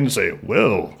Anchorman and say,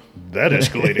 well, that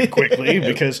escalated quickly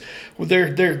because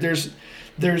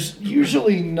there's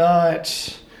usually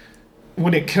not,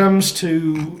 when it comes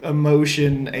to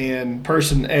emotion and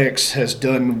person X has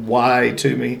done Y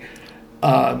to me,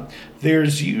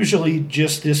 there's usually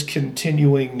just this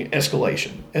continuing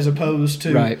escalation as opposed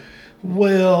to, Right.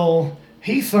 well,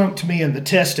 he thumped me in the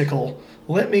testicle.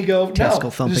 Let me go. Testicle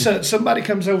No, thumping. so somebody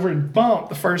comes over and bump.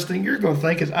 The first thing you're going to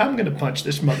think is, I'm going to punch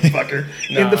this motherfucker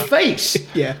in the face.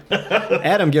 Yeah.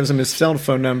 Adam gives him his cell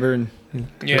phone number and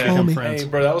Yeah. Become friends. Hey,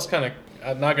 bro, that was kind of.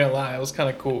 I'm not gonna lie, that was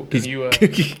kind of cool. Can you?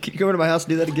 can you go over to my house and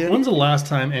do that again? When's the last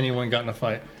time anyone got in a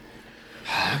fight?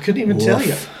 I couldn't even tell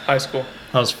you. high school.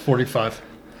 I was 45.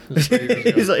 It was 3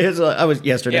 years ago. I was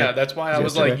yesterday. Yeah, that's why I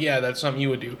was Yesterday. like, yeah, that's something you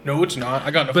would do. No, it's not. I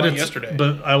got in a But fight it's yesterday.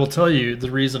 But I will tell you the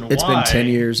reason why. It's been 10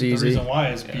 years The easy. reason why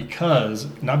is because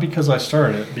not because I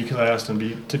started it, because I asked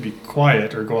him to be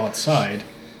quiet or go outside.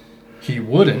 He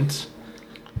wouldn't.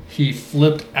 He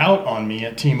flipped out on me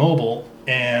at T-Mobile,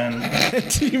 and Yo,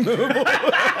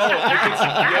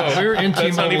 we're in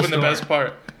that's not T-Mobile even the store. best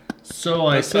part. So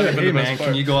I That's not said, even "Hey the best man, part.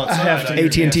 can you go outside?" have to.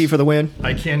 AT&T for the win.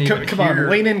 I can't even Come hear. on,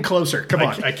 lean in closer. Come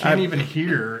on. I can't even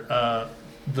hear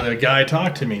the guy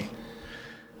talk to me.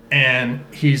 And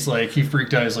he's like, he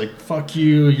freaked out. He's like, fuck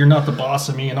you, you're not the boss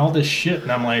of me, and all this shit. And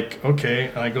I'm like, okay.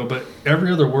 And I go, but every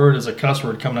other word is a cuss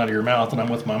word coming out of your mouth, and I'm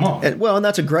with my mom. And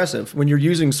that's aggressive. When you're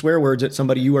using swear words at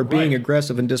somebody, you are being Right.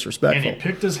 aggressive and And disrespectful. he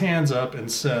picked his hands up and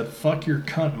said, fuck your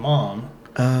cunt mom.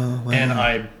 Oh, wow. And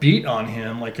I beat on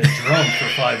him like a drum for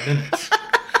 5 minutes.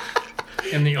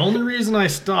 And the only reason I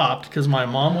stopped, because my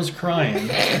mom was crying.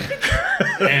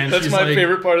 And That's she's my like,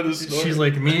 favorite part of the story. She's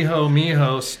like,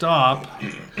 mijo, stop.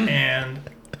 And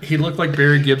he looked like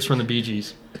Barry Gibbs from the Bee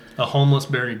Gees. A homeless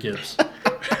Barry Gibbs.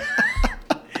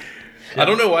 I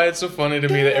don't know why it's so funny to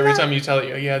me that every time you tell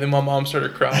it, yeah, then my mom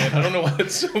started crying. I don't know why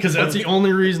it's so funny. Because that's the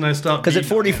only reason I stopped. Because at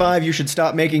beating on him. 45, you should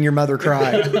stop making your mother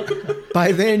cry.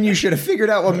 By then, you should have figured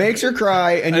out what makes her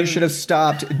cry, and you should have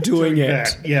stopped doing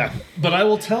it. Yeah. But I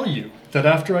will tell you that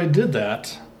after I did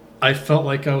that, I felt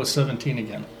like I was 17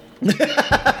 again.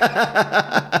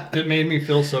 It made me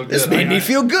feel so good. This made me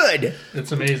feel good.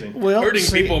 It's amazing. Well, Hurting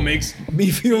see, people makes Me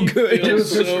feel good. It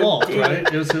was his so fault, good.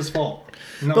 right? It was his fault.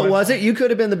 No, But was it? You could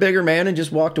have been the bigger man and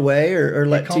just walked away, or I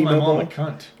let called my mom a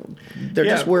T-Mobile. cunt. They're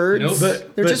Yeah, just words. no, They're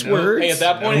but just no. words. Hey, at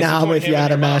that point, it's Now I'm between with you. him and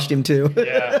I'd have your mom. mashed him too.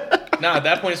 Yeah. Nah, at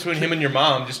that point, it's between him and your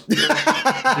mom. Just Dude,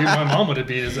 my mom would have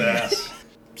beat his ass.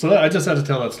 So I just had to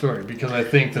tell that story because I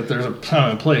think that there's a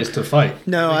time and place to fight.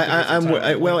 No,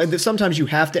 sometimes you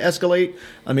have to escalate.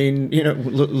 I mean,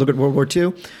 look at World War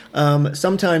II.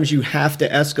 Sometimes you have to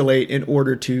escalate in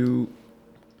order to.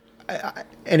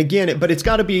 And again, but it's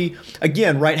got to be,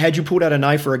 again, right? Had you pulled out a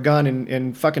knife or a gun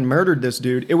and fucking murdered this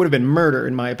dude, it would have been murder,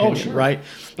 in my opinion, sure. right?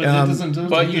 But, it doesn't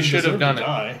but he you should have deserve done to it.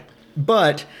 die.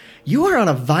 But you are on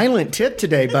a violent tip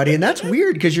today, buddy, and that's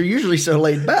weird because you're usually so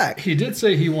laid back. He did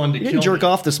say he wanted to You kill didn't jerk me.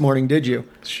 off this morning, did you?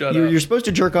 Shut You're, up. you're supposed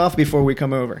to jerk off before we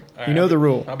come over. All You right, know the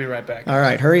rule. I'll be right back. All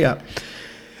right, hurry up.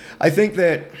 I think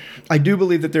that I do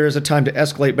believe that there is a time to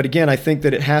escalate, but again, I think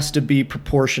that it has to be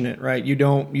proportionate, right? You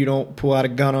don't pull out a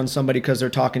gun on somebody because they're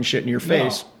talking shit in your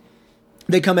face.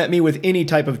 They come at me with any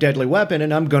type of deadly weapon,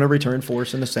 and I'm going to return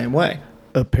force in the same way.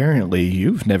 Apparently,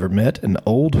 you've never met an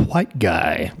old white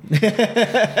guy.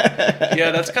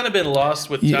 Yeah, that's kind of been lost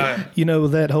with time. You know,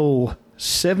 that whole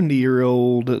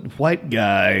 70-year-old white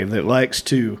guy that likes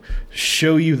to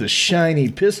show you the shiny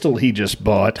pistol he just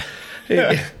bought.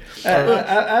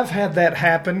 I've had that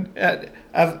happen.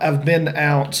 I've been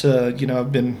out,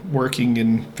 I've been working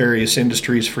in various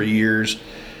industries for years,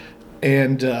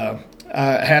 and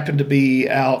I happened to be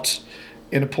out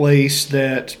in a place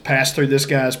that passed through this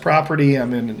guy's property.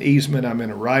 I'm in an easement. I'm in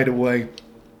a right-of-way.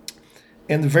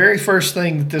 And the very first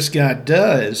thing that this guy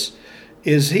does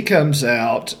is he comes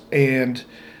out and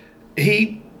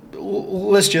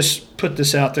let's just put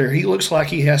this out there, he looks like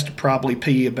he has to probably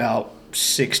pee about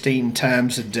 16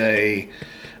 times a day,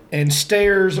 and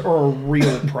stairs are a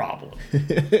real problem.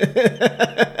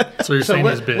 So you're saying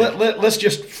he's big? Let's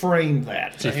just frame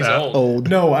that. Is he He's fat? old.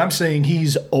 No, I'm saying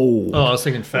he's old. Oh, I was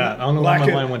thinking fat. I don't know why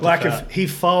my mind went to like fat. if he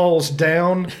falls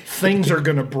down, things are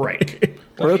going to break.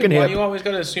 Broken Why hip. you always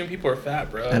gotta assume people are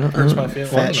fat, bro? I don't Hurts know. my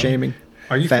feelings. Fat shaming.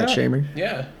 Are you fat fat? shaming?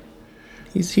 Yeah,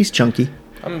 He's chunky.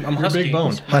 I'm You're husky. big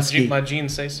boned. Husky. My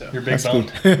genes say so. You're big Husky.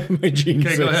 boned. My genes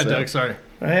Okay, go say ahead, so. Doug. Sorry.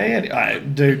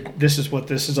 Dude, this is what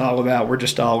this is all about. We're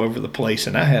just all over the place,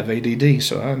 and I have ADD,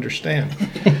 so I understand.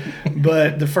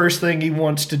 But the first thing he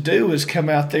wants to do is come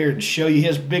out there and show you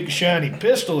his big shiny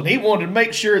pistol, and he wanted to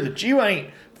make sure that you ain't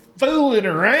fooling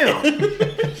around.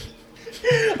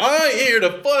 I ain't here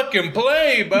to fucking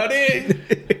play, buddy.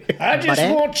 I just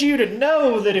Buddy? want you to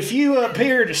know that if you up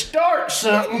here to start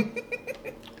something,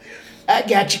 I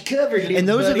got you covered. And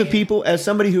those are buddy. the people. As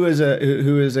somebody who is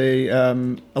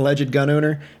a alleged gun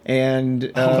owner and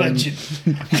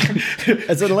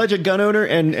as an alleged gun owner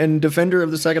and defender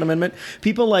of the Second Amendment,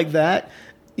 people like that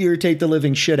irritate the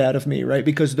living shit out of me, right?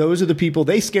 Because those are the people,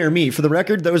 they scare me. For the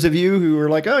record, those of you who are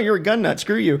like, oh, you're a gun nut,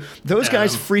 screw you. Those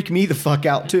guys freak me the fuck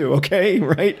out too, okay?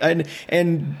 Right?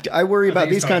 And I worry about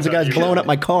he's these kinds of talking guys about you. blowing up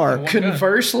my car.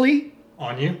 Conversely,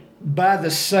 On you? by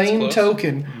the same close.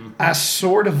 token, I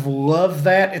sort of love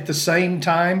that at the same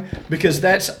time, because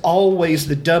that's always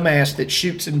the dumbass that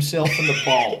shoots himself in the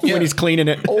balls. When he's cleaning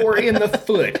it. Or in the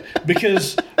foot,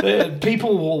 because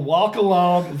people will walk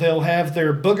along, they'll have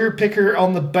their booger picker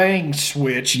on the bang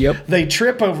switch. Yep. They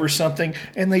trip over something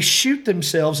and they shoot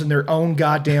themselves in their own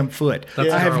goddamn foot.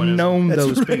 That's I have Darwinism. known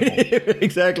those people.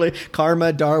 Exactly.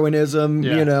 Karma, Darwinism,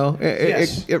 Yeah. you know,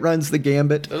 Yes. it runs the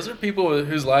gambit. Those are people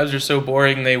whose lives are so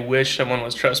boring they wish someone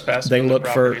was trespassing. They on their look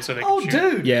property for- so they Oh, can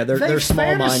shoot. dude. Yeah, they're they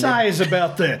small-minded. fantasize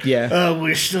about that. Yeah. I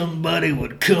wish somebody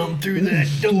would come through that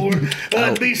door.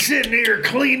 I'd be sitting here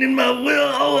cleaning my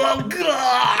will. Oh,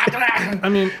 God. I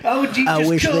mean, Oh, would you I just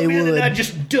wish come they in would. and I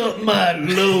just dump my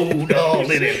load all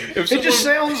in it? It just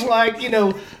sounds like,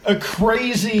 a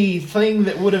crazy thing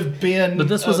that would have been. but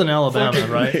this was in Alabama, fucking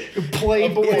right?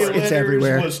 Playboy It's letters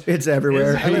everywhere. was- It's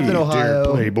everywhere. I lived in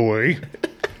Ohio. Playboy.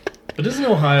 But isn't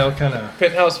Ohio kind of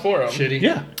Penthouse Forum. shitty?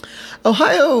 Yeah.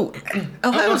 Ohio's not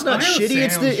Ohio shitty.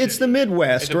 It's sounds it's the It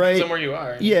Midwest, depends right? on where you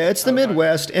are. Yeah, it's the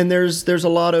Midwest, and there's a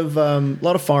lot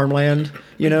of farmland,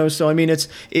 So I mean,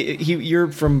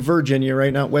 you're from Virginia,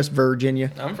 right? Not West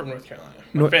Virginia, I'm from North Carolina.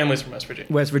 My family's from West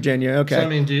Virginia. West Virginia. Okay. So, I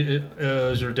mean,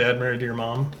 is your dad married to your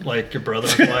mom? Like your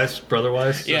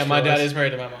brother-wise? Yeah, my dad is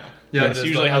married to my mom. Yeah, That's it is,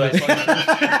 usually but how are that's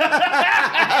like.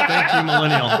 Thank you,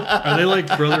 millennial. Are they like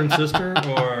brother and sister,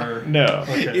 or No.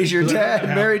 Okay. Is your dad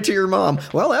married to your mom?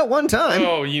 Well, at one time.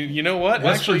 Oh, you know what?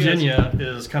 West Actually, Virginia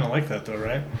is kind of like that, though,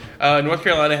 right? North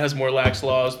Carolina has more lax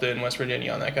laws than West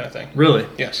Virginia on that kind of thing. Really?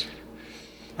 Yes.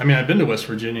 I mean, I've been to West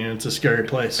Virginia, and it's a scary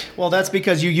place. Well, that's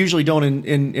because you usually don't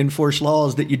enforce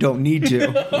laws that you don't need to,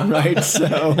 right?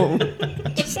 So,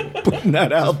 just putting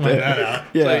that out Point there. that out.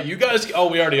 Yeah. So you guys, we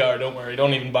already are. Don't worry.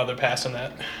 Don't even bother passing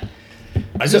that.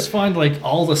 I just find like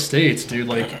all the states, dude,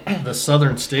 like the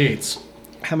southern states.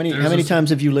 How many There's a- times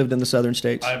have you lived in the southern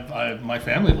states? My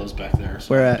family lives back there.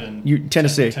 So Where I've at? been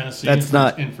Tennessee. Tennessee. That's and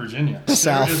not- in Virginia.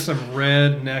 South. There is some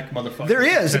redneck motherfuckers. There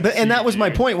is, in and that was my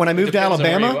Tennessee, point when I moved to depends on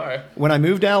where you Alabama. are. When I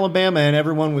moved to Alabama, and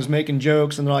everyone was making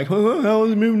jokes, and they're like, "Oh, how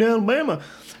was moving to Alabama?"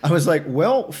 I was like,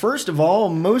 "Well, first of all,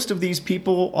 most of these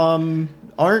people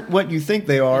aren't what you think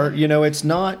they are. It's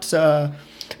not."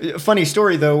 Funny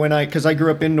story though, because I grew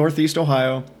up in Northeast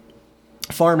Ohio,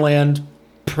 farmland,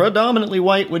 predominantly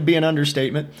white would be an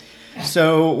understatement.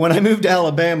 So when I moved to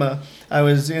Alabama, I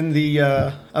was in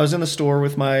the store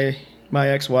with my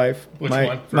ex-wife, Which my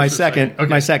one? First my or second second? Okay.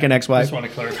 my second I ex-wife. just want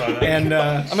to clarify that. And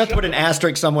I'm going to have to put an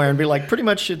asterisk somewhere and be like, pretty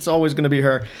much it's always going to be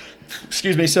her.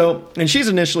 excuse me. So, and she's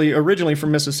originally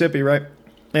from Mississippi, right?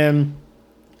 And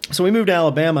so we moved to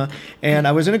Alabama, and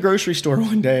I was in a grocery store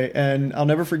one day, and I'll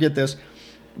never forget this.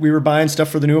 We were buying stuff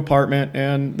for the new apartment,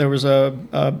 and there was a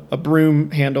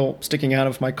broom handle sticking out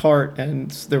of my cart, and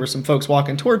there were some folks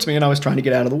walking towards me, and I was trying to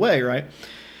get out of the way, right?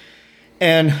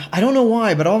 And I don't know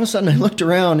why, but all of a sudden I looked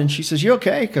around, and she says, "You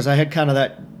okay?" Because I had kind of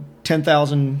that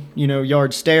 10,000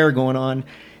 yard stare going on,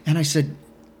 and I said,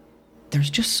 "There's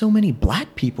just so many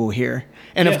black people here."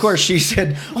 And of course she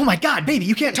said, "Oh my God, baby,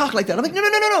 you can't talk like that." I'm like, no. That's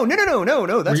Were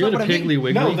not you what at I a Piggly mean.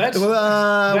 Wiggly? No,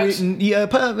 that's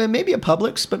Maybe a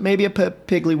Publix, but maybe a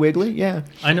Piggly Wiggly. Yeah,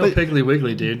 I know but, Piggly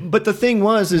Wiggly, dude. But the thing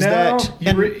was, is that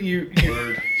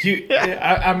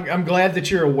I'm glad that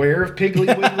you're aware of Piggly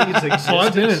Wiggly's existence. Oh,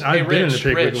 I've been in Hey, a Rich,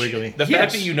 Piggly Rich, Wiggly. the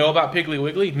fact that you know about Piggly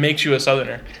Wiggly makes you a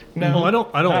Southerner. No, I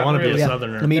don't not want to be really. a Yeah,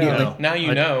 Southerner. immediately. No. Now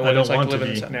you I- know I what don't it's like want to live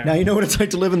in be. the South. now you know what it's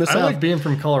like to live in the I South. like being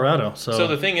from Colorado, So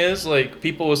the thing is, like,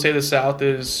 people will say the South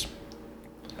is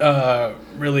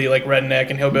really like redneck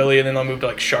and hillbilly, and then they'll move to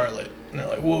like Charlotte, and they're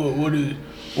like, "Whoa, what is?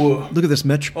 Whoa." Look at this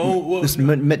whoa,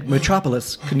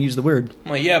 metropolis. Couldn't use the word.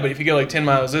 I'm like, yeah, but if you go like 10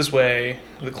 miles this way,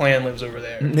 the Klan lives over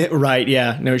there. Right?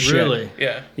 Yeah. No shit. really,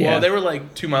 Yeah. Yeah. Well, they were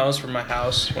like 2 miles from my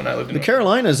house when I lived in The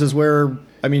Carolinas is where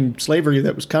slavery.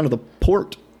 That was kind of the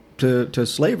port to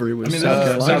slavery. Was South South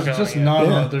Carolina. there's just Carolina,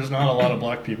 not there's not a lot of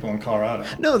black people in Colorado.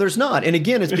 No, there's not. And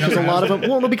again, it's because a lot of them.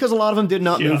 Well, no, because a lot of them did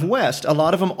not move west. A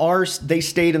lot of them they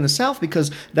stayed in the South because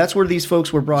that's where these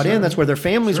folks were brought in. That's where their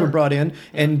families were brought in.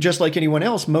 And just like anyone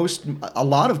else, a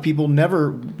lot of people never,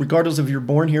 regardless if you're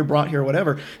born here, brought here,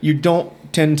 whatever, you don't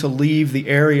tend to leave the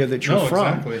area that you're No, from,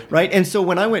 exactly. right? And so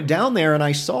when I went down there and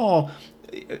I saw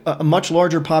a much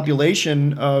larger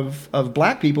population of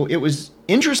black people, it was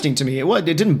interesting to me. It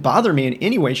didn't bother me in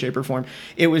any way, shape, or form.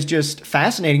 It was just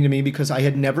fascinating to me because I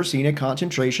had never seen a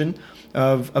concentration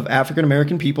of African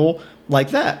American people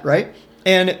like that, right?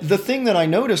 And the thing that I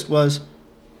noticed was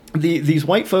these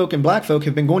white folk and black folk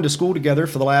have been going to school together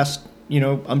for the last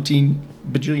umpteen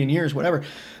bajillion years, whatever.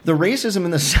 The racism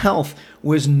in the South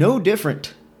was no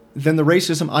different than the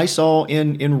racism I saw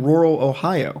in rural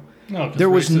Ohio. No, 'cause there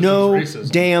was racism is no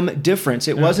racism. damn difference.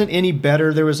 It wasn't any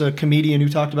better. There was a comedian who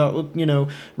talked about,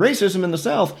 racism in the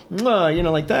South,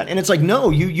 like that. And it's like, no,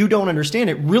 you don't understand.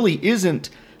 It really isn't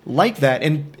like that.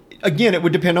 And again, it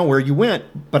would depend on where you went,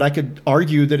 but I could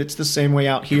argue that it's the same way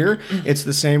out here. It's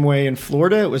the same way in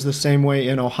Florida. It was the same way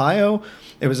in Ohio.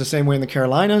 It was the same way in the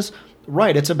Carolinas.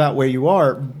 Right, it's about where you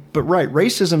are, but right,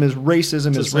 racism is racism.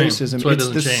 It's the same. Racism. That's why it It's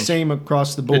doesn't the change. same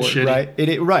across the board, It's shitty.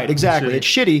 right? Right, exactly. It's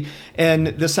shitty, and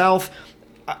the South.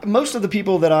 Most of the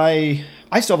people that I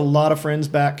still have a lot of friends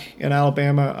back in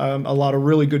Alabama. A lot of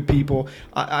really good people.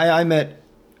 I met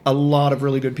a lot of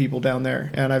really good people down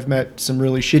there, and I've met some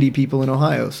really shitty people in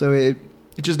Ohio. So it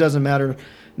just doesn't matter.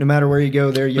 No matter where you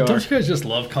go, there you But are. don't you guys just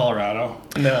love Colorado?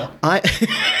 No.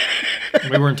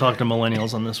 We weren't talking to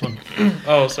millennials on this one.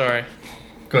 Oh, sorry.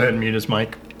 Go ahead and mute his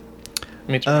mic. Let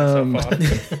me turn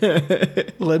myself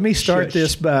off. Let me start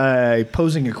this by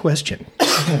posing a question.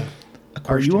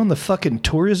 Are you on the fucking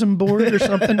tourism board or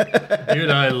something? Dude,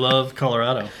 I love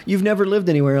Colorado. You've never lived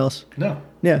anywhere else. No.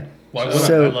 Yeah. Why would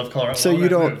So- I? I love Colorado. So Why would you I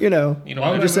don't, move? You don't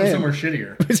Why would I just move saying. somewhere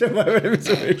shittier?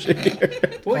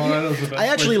 Colorado's the best I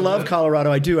actually place to love live. Colorado.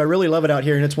 I do. I really love it out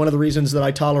here, and it's one of the reasons that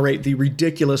I tolerate the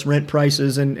ridiculous rent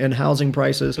prices and housing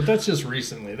prices. But that's just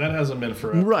recently. That hasn't been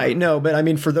forever. Right. No, but I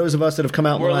mean, for those of us that have come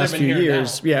out in We're the last living few here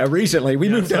years, yeah, recently we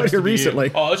moved it out sucks here to be you.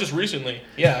 recently. Oh, it's just recently.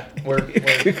 Yeah,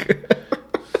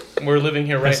 we're living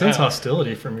here I right sense now.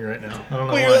 hostility from you right now. I don't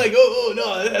know Well, why. you're like, oh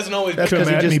no, it hasn't always been. That's because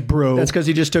Come at me, bro. That's because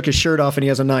he just took his shirt off and he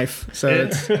has a knife. So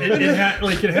it's it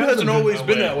It hasn't always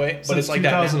been that way, but Since it's like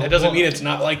that now. 2000. It doesn't mean it's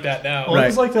not like that now. Well, Right.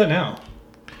 it's like that now.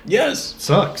 Yes,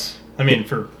 Sucks. I mean,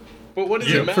 for but what does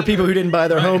Yeah, it matter? for people who didn't buy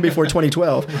their home before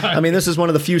 2012. I mean, this is one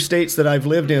of the few states that I've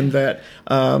lived in that,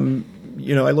 I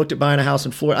looked at buying a house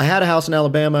in Florida. I had a house in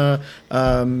Alabama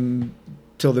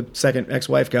till the second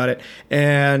ex-wife got it,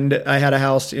 and I had a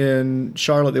house in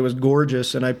Charlotte that was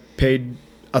gorgeous, and I paid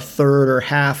a third or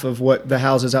half of what the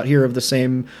houses out here of the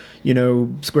same,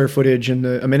 square footage and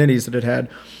the amenities that it had.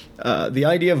 The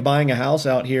idea of buying a house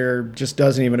out here just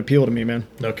doesn't even appeal to me, man.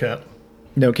 no cap.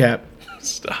 No cap.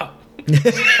 Stop.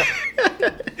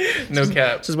 No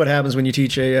cap. This is what happens when you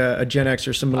teach a Gen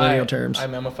Xer some millennial terms.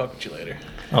 I'm gonna fuck with you later.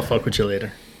 I'll fuck with you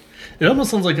later. It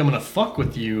almost sounds like I'm gonna fuck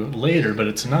with you later, but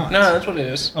it's not. No, that's what it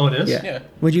is. Oh, it is? Yeah. Yeah.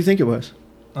 What'd you think it was?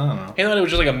 I don't know. He thought it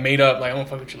was just like a made up, like I'm gonna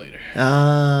fuck with you later.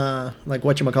 Like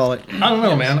whatchamacallit. I don't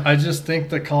know, man. I just think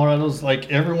that Colorado's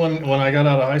like everyone. When I got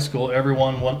out of high school,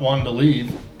 everyone wanted to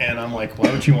leave, and I'm like,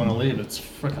 why would you want to leave? It's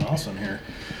freaking awesome here.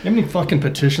 You know how many fucking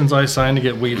petitions I signed to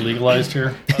get weed legalized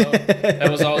here? That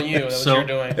was all you. That was So- what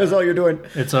you're doing. That's all you're doing.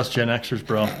 It's us Gen Xers,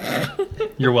 bro.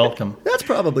 You're welcome. That's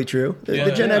probably true. The Yeah.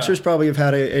 Gen Xers probably have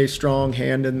had a strong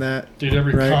hand in that. Dude,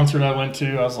 every Right. concert I went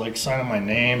to, I was like signing my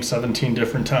name 17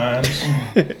 different times.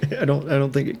 I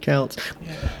don't think it counts.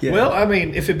 Yeah. Well, I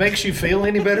mean, if it makes you feel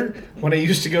any better, when I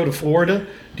used to go to Florida,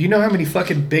 do you know how many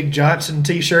fucking Big Johnson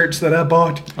T-shirts that I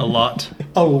bought? A lot.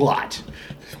 A lot.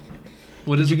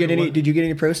 What is did you it? get any? What- Did you get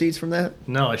any proceeds from that?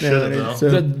 No, I should No, have, though. it's,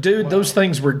 uh, Dude, those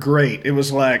things were great. It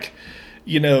was like,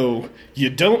 you know,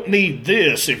 you don't need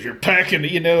this if you're packing,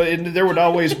 you know, and there would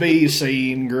always be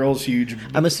seeing girls huge.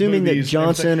 I'm assuming that boobies and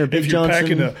Johnson everything. or Big if you're Johnson-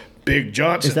 packing a Big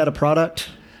Johnson. Is that a product?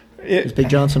 It- Is Big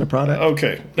Johnson a product?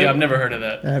 okay? Yeah, I've never heard of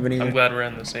that. I haven't either. I'm glad we're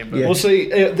in the same boat. Yeah. Well, see,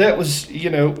 that was, you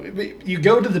know, you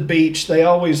go to the beach, they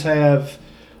always have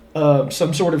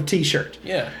some sort of T-shirt.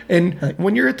 Yeah. And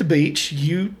when you're at the beach,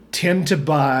 you tend to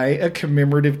buy a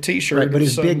commemorative T-shirt. Right, but of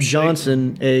is some Big shape.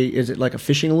 Johnson is it like a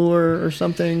fishing lure or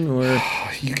something? Or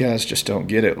You guys just don't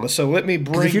get it. So let me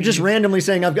 'cause bring. if you're just you- randomly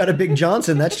saying I've got a Big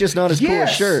Johnson, that's just not as cool a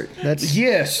Yes. shirt. That's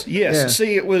yes. Yeah.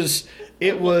 See, it was.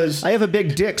 I have a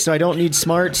big dick, so I don't need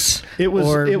smarts. It was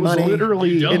or money. literally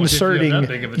You don't if you have inserting that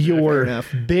big of a dick. Fair your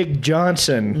enough. Big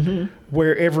Johnson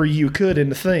wherever you could in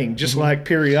the thing. Just like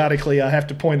periodically I have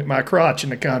to point at my crotch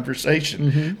in a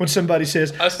conversation when somebody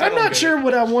says, I still I'm don't not get sure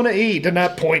what I want to eat. And I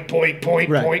point,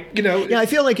 Right. you know. Yeah, I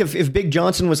feel like if Big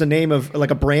Johnson was a name of like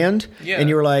a brand, Yeah. and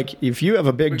you were like, if you have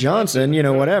a Big Johnson, you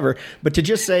know, whatever. But to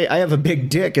just say I have a big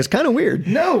dick is kind of weird,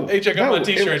 No. Hey, check out no, my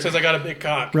T-shirt. It it- says I got a big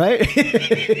cock. right?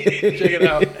 Check it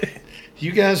out.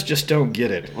 You guys just don't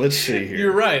get it. Let's see here.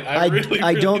 You're right. I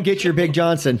I don't get your Big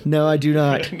Johnson. No, I do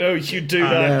not. No, you do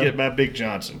not know. get my Big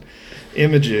Johnson.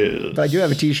 Images. But I do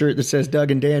have a T-shirt that says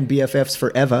Doug and Dan BFFs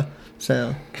forever.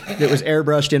 So it was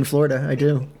airbrushed in Florida. I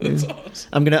do. That's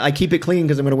awesome. I keep it clean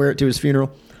because I'm gonna wear it to his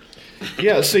funeral.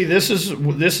 Yeah, see, this is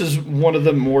one of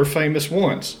the more famous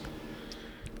ones.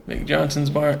 Big Johnson's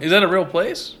Bar. Is that a real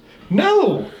place?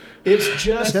 No, it's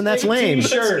just Then that's a lame.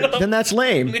 T-shirt. Then that's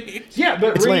lame. Yeah,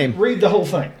 but It's read, lame. read the whole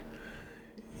thing.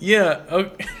 Yeah.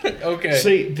 Okay. Okay.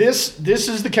 See, this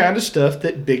is the kind of stuff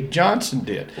that Big Johnson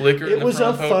did. Liquor in it the was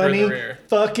a front, poker in the funny rear.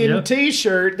 fucking Yep.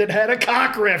 T-shirt that had a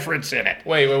cock reference in it.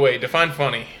 Wait. Define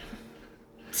funny.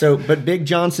 So, but Big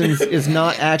Johnson's is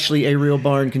not actually a real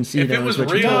bar in Concito. If it was is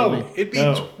what you told real, me. it'd be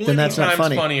No. 20 Then that's not times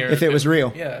funny. funnier. If it was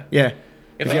real. Yeah. Yeah.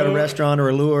 If you had a I- restaurant or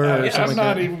a lure or I'm something not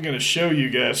like that. even going to show you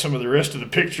guys some of the rest of the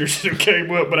pictures that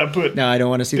came up, but I put No, I don't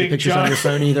want to see the Big pictures on your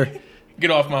Johnson. phone either. Get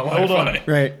off my Wi-Fi. Hold on.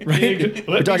 Right, right. Big-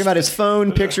 We're let talking me- about his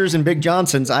phone, pictures, and Big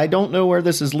Johnson's. I don't know where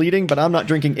this is leading, but I'm not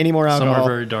drinking any more Some alcohol. are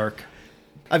very dark.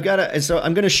 So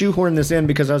I'm going to shoehorn this in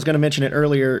because I was going to mention it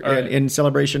earlier All right. in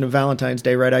celebration of Valentine's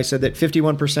Day, right? I said that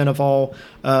 51% of all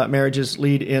marriages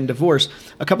lead in divorce.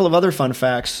 A couple of other fun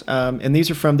facts, and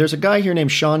these are there's a guy here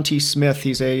named Sean T. Smith.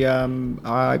 He's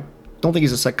I don't think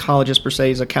he's a psychologist per se,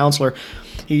 he's a counselor.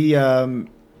 He,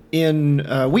 in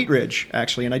Wheat Ridge,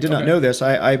 actually, and I did not Okay. know this.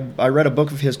 I read a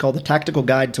book of his called The Tactical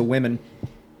Guide to Women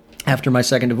after my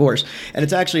second divorce, and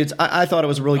I thought it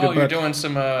was a really good Oh, you're book. doing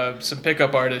some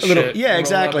pickup artist little- shit. yeah, Roll up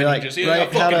exactly, and like, you just, right, I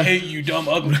how fucking to- hate you, dumb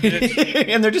ugly bitch.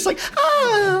 And they're just like,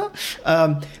 ah.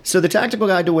 So The Tactical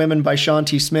Guide to Women by Sean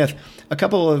T. Smith. A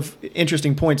couple of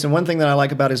interesting points. And one thing that I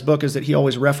like about his book is that he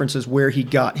always references where he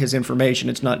got his information.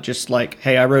 It's not just like,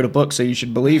 hey, I wrote a book, so you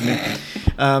should believe me.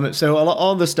 So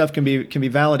all this stuff can be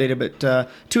validated. But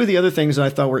two of the other things that I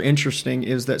thought were interesting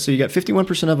is that, so you got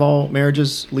 51% of all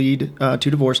marriages lead to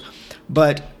divorce,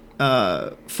 but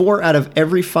 4 out of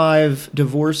every 5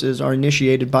 divorces are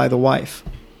initiated by the wife.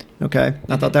 Okay,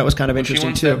 I thought that was kind of She interesting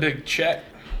wants too. that big check.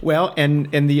 Well, and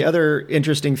the other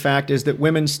interesting fact is that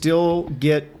women still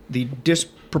get the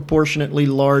disproportionately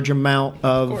large amount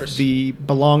of course. the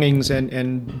belongings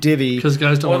and divvy. Because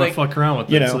guys don't Well, want to they- fuck around with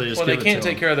you it, know. so they just Well, they give it can't to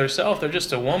take them. care of themselves. They're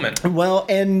just a woman. Well,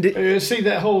 and see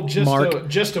that whole Mark.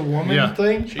 just a woman Yeah.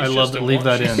 thing. She's I love just it. a Leave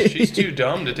woman. that in. She's too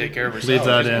dumb to take care of herself. Leave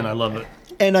that She's- in. I love it.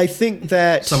 I think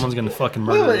that Someone's gonna fucking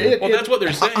Well, murder you. it- Well, that's what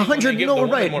they're saying. when they 100 give the no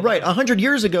woman right more- right 100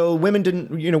 years ago women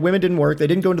didn't work, they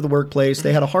didn't go into the workplace,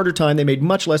 they had a harder time, they made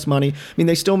much less money. I mean,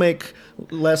 they still make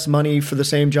less money for the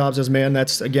same jobs as men.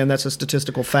 That's a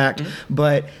statistical fact,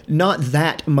 but not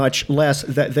that much less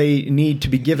that they need to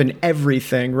be given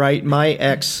everything, right? My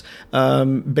ex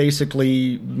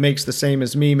basically makes the same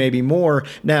as me, maybe more.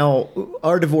 Now,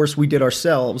 our divorce we did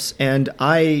ourselves, and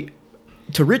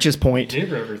to Rich's point,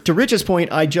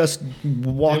 I just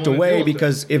walked Didn't wanna away deal with it.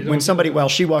 because You when don't somebody, do well,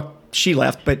 she walked she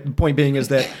left, but the point being is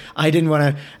that I didn't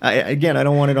want to. I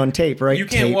don't want it on tape, right? You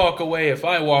can't Tape. walk away if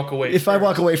I walk away. If I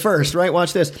walk away first, right?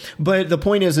 Watch this. But the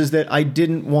point is that I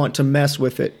didn't want to mess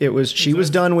with it. It was she was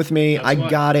done with me. I why.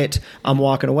 got it. I'm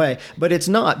walking away. But it's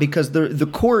not, because the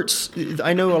courts.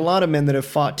 I know a lot of men that have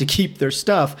fought to keep their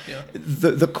stuff. Yeah.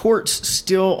 The courts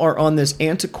still are on this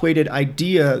antiquated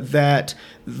idea that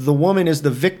the woman is the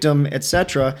victim,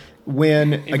 etc.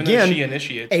 When Even though again, she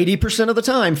initiates. 80% of the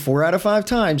time, 4 out of 5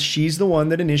 times, she's the one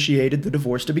that initiated the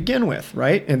divorce to begin with,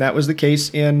 right? And that was the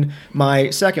case in my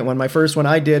second one. My first one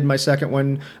I did, my second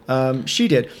one she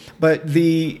did. But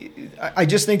I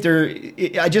just think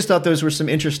I just thought those were some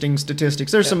interesting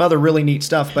statistics. There's some other really neat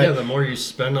stuff, but Yeah, the more you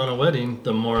spend on a wedding,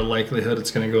 the more likelihood it's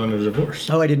going to go into divorce.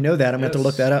 oh, I didn't know that. I'm going to have to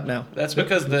look Yes. that up now. That's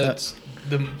because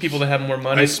the people that have more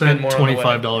money I spend spent more on the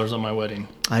wedding. $25 on my wedding.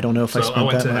 I don't know if I So spent I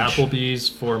went that to much. Applebee's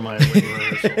for my wedding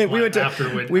rehearsal. we went to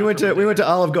After we went to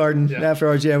Olive Garden Yeah. after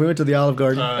ours. Yeah, we went to the Olive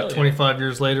Garden. 25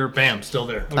 years later, bam, still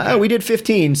there. Okay. We did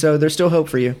 15, so there's still hope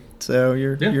for you. So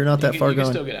you're Yeah. not that You far can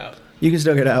gone. still get out. You can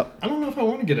still get out. I don't know if I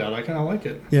want to get out. I kind of like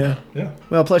it. Yeah. Yeah.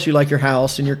 Well, plus you like your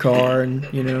house and your car and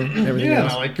everything Yeah,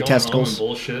 else. I like Your going testicles. home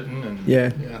and bullshitting. And,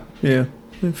 Yeah. Yeah.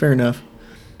 Yeah, fair enough.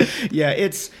 Yeah,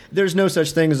 there's no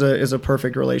such thing as a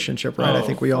perfect relationship, right? I Oh,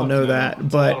 think we all fuck know no. that, It's a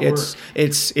but lot of work.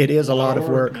 it is a lot of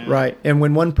work, man. right? And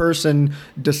when one person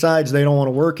decides they don't want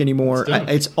to work anymore, It's done.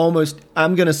 it's almost,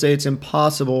 I'm going to say it's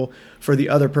impossible for the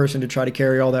other person to try to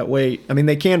carry all that weight. I mean,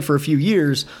 they can for a few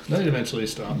years, That eventually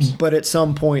stops. but at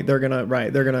some point they're gonna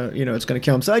it's gonna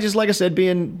kill them. So I just, like I said,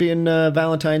 being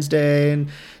Valentine's Day and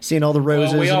seeing all the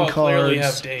roses Well, we all and cards, clearly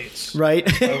have dates. right?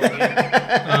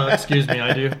 Excuse me,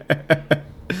 I do.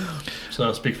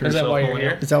 So speak for Is that yourself. why you're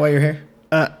Millennial. here? Is that why you're here?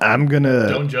 I'm gonna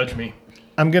Don't judge me.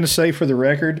 say for the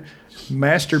record,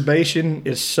 masturbation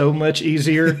is so much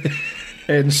easier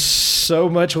and so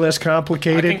much less I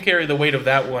complicated. can carry the weight of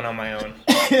that one on my own.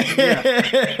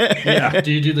 Yeah.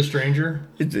 Do you do the stranger?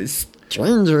 It's a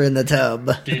stranger in the tub.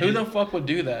 Do you Who do the fuck would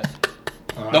do that?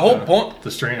 I've The whole done it. point.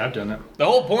 The stranger. I've done it. The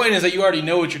whole point is that you already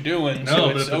know what you're doing, No, so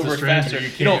but it's if it's a over stranger, faster. you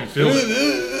You can't don't even feel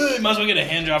it. You might as well get a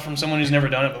hand job from someone who's never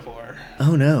done it before.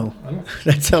 Oh no,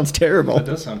 that sounds terrible. That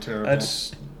does sound terrible.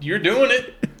 You're doing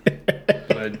it.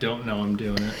 But I don't know I'm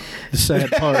doing it. The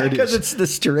sad part Because is it's the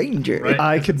stranger. Right.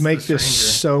 I could It's make the this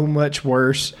stranger. so much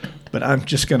worse, but I'm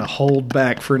just going to hold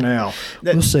back for now.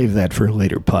 We'll save that for a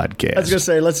later podcast. I was gonna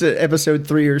say, let's episode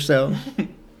 3 or so.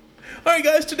 All right,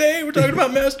 guys. Today we're talking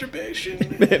about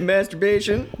masturbation.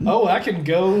 Masturbation Oh, I can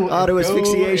go. and Auto go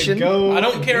asphyxiation. and Go. I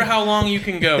don't care how long you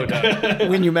can go, Doug.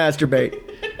 when you masturbate.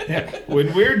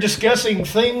 When we're discussing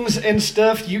things and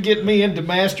stuff, you get me into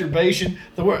masturbation.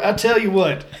 I tell you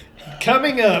what,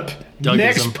 coming up Doughism.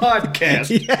 next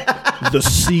podcast, the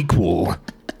sequel,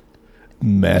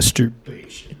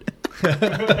 masturbation.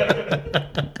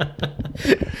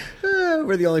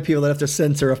 We're the only people that have to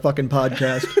censor a fucking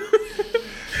podcast.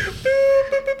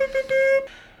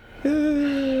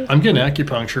 I'm getting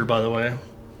acupuncture, by the way.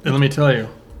 And let me tell you,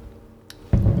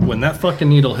 when that fucking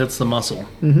needle hits the muscle,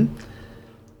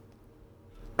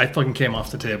 I fucking came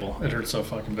off the table. It hurt so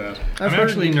fucking bad. I'm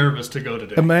actually nervous to go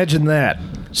today. Imagine that.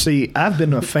 See, I've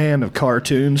been a fan of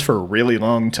cartoons for a really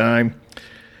long time.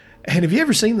 And have you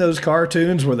ever seen those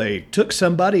cartoons where they took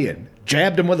somebody and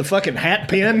jabbed them with a fucking hat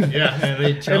pin? Yeah, and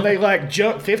they And jumped. they like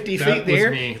jump 50 That feet in the was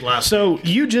air. me last So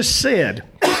you just said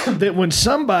that when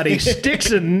somebody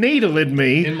sticks a needle in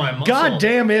me, In my muscle. God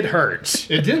damn it hurts.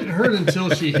 It didn't hurt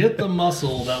until she hit the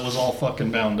muscle that was all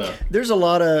fucking bound up. There's a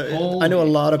lot of, I know a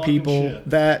Holy lot of fucking people shit.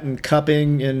 that and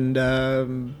cupping and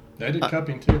I did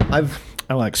cupping too.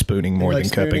 I like spooning more like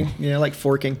than cupping. spooning. Yeah, I like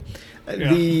forking.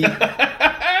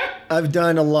 I've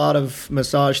done a lot of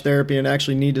massage therapy and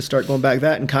actually need to start going back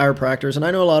that and chiropractors. And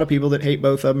I know a lot of people that hate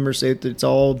both of them or say that it's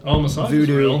all Oh, massage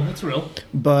voodoo. is real. It's real.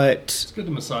 But It's good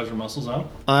to massage your muscles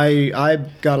out. I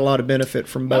got a lot of benefit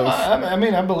from both. I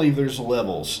mean, I believe there's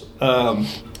levels.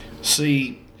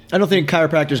 See, I don't think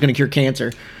chiropractor is going to cure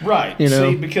cancer. right? You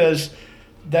know? See, because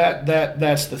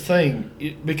that's the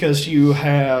thing. Because you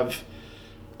have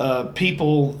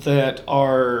people that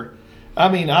are. I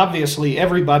mean, obviously,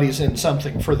 everybody's in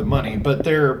something for the money, but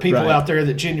there are people Right. out there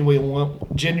that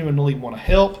genuinely want to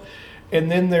help,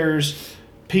 and then there's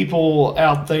people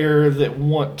out there that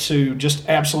want to just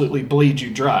absolutely bleed you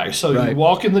dry. So Right. you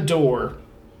walk in the door,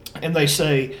 and they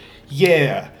say,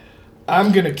 "Yeah,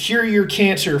 I'm going to cure your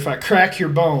cancer if I crack your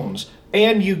bones,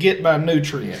 and you get my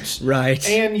nutrients, Right.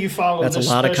 and you follow That's this a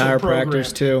lot of special chiropractors, program."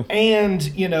 too. And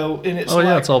and it's Oh,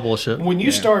 yeah, like, it's all bullshit. when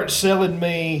you start selling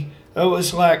me,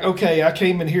 it's like, okay, I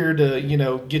came in here to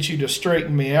get you to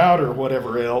straighten me out or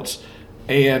whatever else,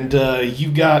 and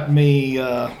you got me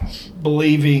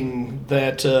believing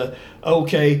that,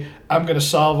 okay, I'm going to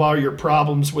solve all your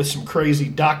problems with some crazy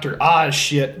Dr. Oz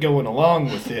shit going along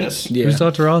with this. Yeah, Who's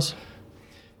Dr. Oz?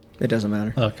 it doesn't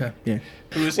matter. Okay. Yeah.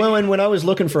 Who is Well, he? and when I was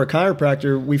looking for a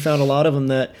chiropractor, we found a lot of them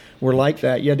that were like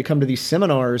that. You had to come to these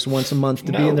seminars once a month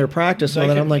to be No, in their practice. they And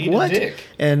then could I'm like, eat a what? dick.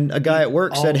 And a guy at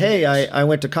work said, All hey, dicks. I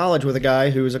went to college with a guy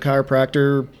who was a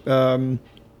chiropractor.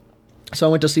 So I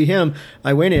went to see him.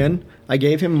 I went in. I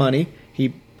gave him money.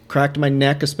 He cracked my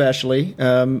neck, especially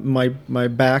my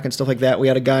back and stuff like that. We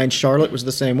had a guy in Charlotte was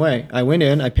the same way. I went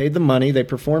in. I paid the money. They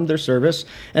performed their service,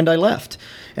 and I left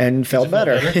and felt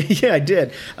better. Yeah, I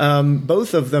did.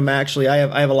 Both of them actually. I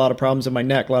have a lot of problems in my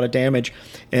neck, a lot of damage,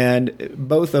 and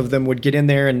both of them would get in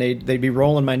there and they'd be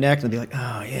rolling my neck and they'd be like,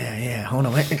 oh yeah, hold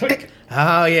on,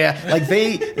 oh yeah, like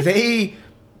they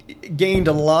gained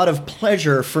a lot of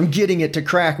pleasure from getting it to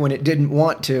crack when it didn't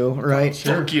want to, right?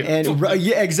 Fuck you. And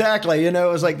yeah, exactly. You know,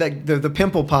 it was like that the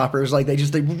pimple poppers. Like they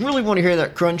really want to hear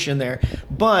that crunch in there.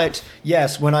 But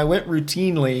yes, when I went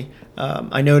routinely,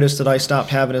 I noticed that I stopped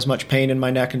having as much pain in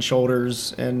my neck and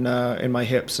shoulders and in my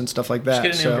hips and stuff like that.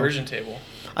 Just get an inversion table.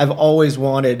 I've always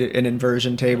wanted an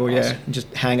inversion table. Yeah, and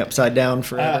just hang upside down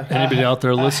forever. Anybody out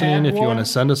there listening, had if you want to one.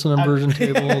 send us an inversion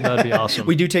table, that'd be awesome.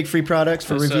 We do take free products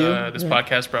for This, review. this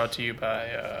podcast brought to you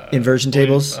by Inversion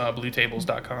tables.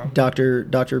 BlueTables.com.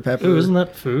 Dr. Pepper. Ooh, isn't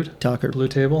that food? Talker. Blue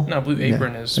Table? No, Blue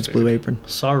Apron is. It's food. Blue Apron.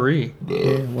 Sorry.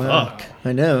 Yeah, wow. Fuck.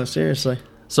 I know, seriously.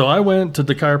 So I went to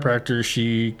the chiropractor.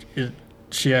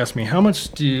 She asked me, how much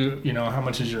how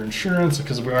much is your insurance?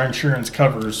 Because our insurance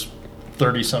covers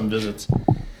 30-some visits.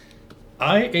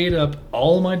 I ate up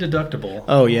all my deductible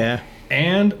Oh yeah,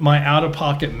 and my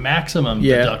out-of-pocket maximum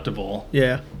Yeah. deductible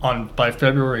yeah, by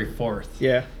February 4th.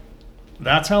 yeah.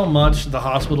 That's how much the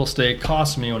hospital stay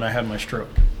cost me when I had my stroke.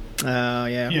 Oh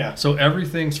yeah. Yeah. So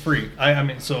everything's free. I am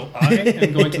going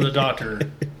to the doctor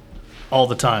all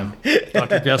the time.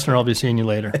 Dr. Gessner, I'll be seeing you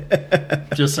later.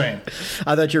 Just saying.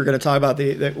 I thought you were going to talk about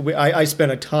I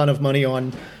spent a ton of money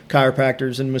on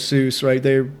chiropractors and masseuse. Right,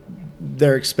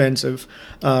 they're expensive,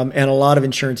 and a lot of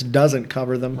insurance doesn't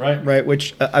cover them. Right.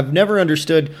 Which I've never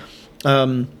understood.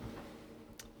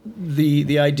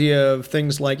 The idea of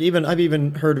things like I've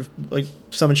even heard of like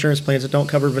some insurance plans that don't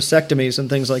cover vasectomies and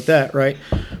things like that, right?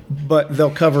 But they'll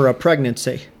cover a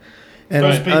pregnancy. And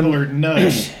Those people I'm- are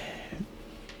nuts.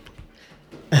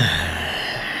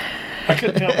 I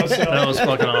couldn't help myself. That was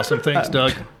fucking awesome. Thanks,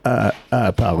 Doug. I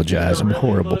apologize. I'm a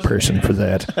horrible person for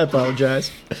that. I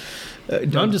apologize.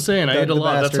 I'm just saying, I ate a the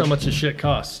lot. That's bastard. how much this shit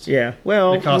costs. Yeah,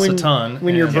 well, It costs a ton,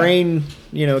 When your and- brain,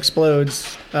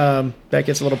 explodes, that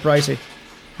gets a little pricey,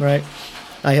 right?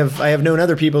 I have known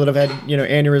other people that have had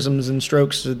aneurysms and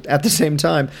strokes at the same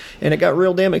time, and it got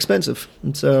real damn expensive.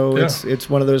 And so Yeah. it's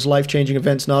one of those life-changing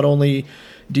events. Not only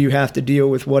do you have to deal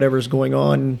with whatever's going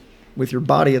on with your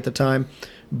body at the time,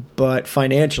 but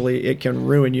financially it can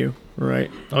ruin you,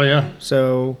 right? Oh, yeah.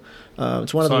 So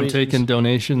it's one of So the I'm reasons. taking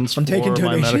donations for taking my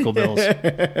donations. medical bills.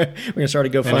 We're gonna start a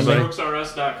GoFundMe. Anybody?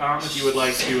 StrokesRUs.com if you would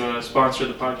like to sponsor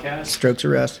the podcast. Strokes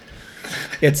arrest.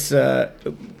 It's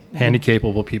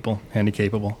Handy-capable people.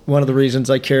 Handy-capable. one of the reasons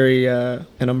I carry an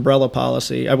umbrella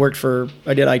policy. I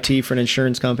did IT for an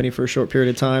insurance company for a short period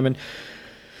of time, and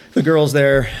the girls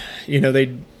there,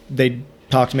 they'd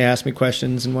talk to me, ask me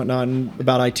questions and whatnot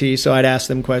about IT. So I'd ask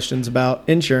them questions about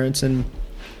insurance, and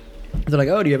they're like,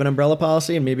 "Oh, do you have an umbrella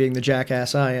policy?" And me being the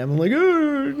jackass I am, I'm like,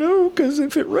 "Oh, no, because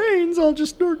if it rains, I'll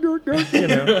just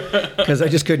because I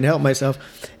just couldn't help myself."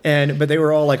 But they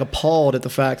were all like appalled at the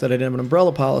fact that I didn't have an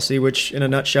umbrella policy, which in a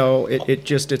nutshell,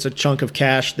 it's a chunk of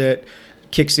cash that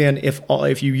kicks in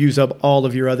if you use up all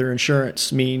of your other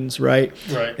insurance means, right?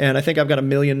 Right. And I think I've got $1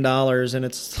 million, and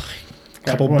it's like a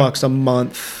couple what? bucks a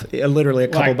month, literally a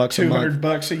couple Like bucks a month.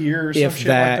 $200 a year or some If shit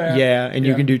that, like that. yeah, and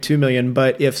you can do 2 million.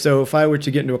 But if I were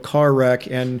to get into a car wreck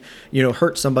and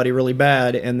hurt somebody really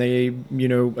bad, and they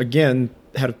again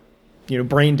had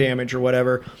brain damage or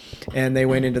whatever, and they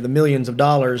went into the millions of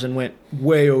dollars and went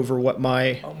way over what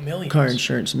my Millions. car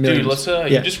insurance millions. Dude, let's Yeah.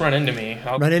 you just run into me.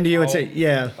 I'll run into you and I'll- say,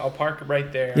 yeah, I'll park right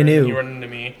there. You knew. And you run into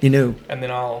me, you knew. and then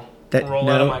I'll That- roll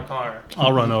out of no. my car.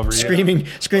 I'll run over you.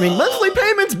 Screaming, monthly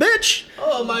payments, bitch!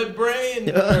 Oh, my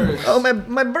brain Oh,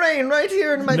 my brain right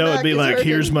here in my No, back it'd be is like, hurting.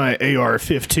 here's my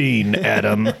AR-15,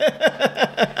 Adam.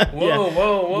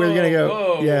 Whoa. We're gonna go-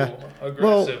 Whoa. yeah.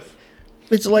 Aggressive.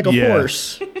 It's like a Yeah.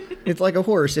 horse. It's like a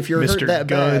horse. If you're hurt Mr. that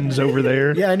Guns bad. over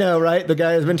there. Yeah, I know, right? The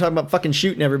guy has been talking about fucking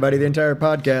shooting everybody the entire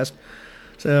podcast.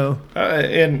 So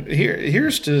And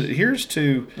here's to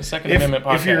The Second Amendment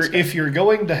podcast. if you're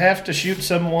going to have to shoot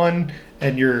someone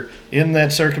and you're in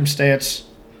that circumstance,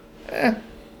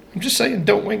 I'm just saying,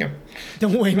 don't wing them.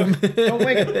 Don't wing them. Don't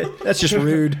wing them. That's just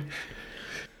rude.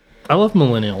 I love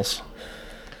millennials.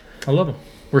 I love them.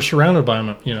 We're surrounded by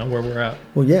them, where we're at.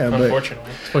 Well, yeah, but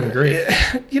Unfortunately. It's fucking great.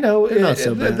 not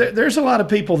so bad. There's a lot of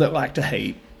people that like to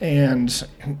hate, and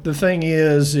the thing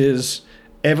is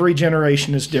every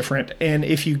generation is different. And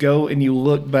if you go and you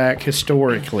look back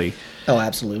historically, oh,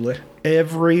 absolutely.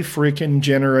 every freaking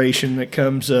generation that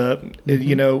comes up,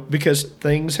 because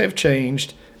things have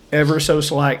changed ever so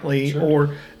slightly,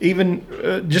 or even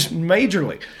just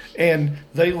majorly, and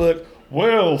they look.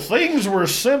 Well, things were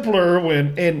simpler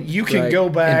when, and you can go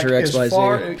back Enter as XYZ.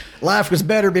 far. Life was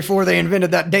better before they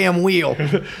invented that damn wheel.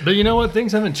 But you know what?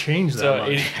 Things haven't changed that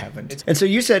So much. And so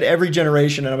you said every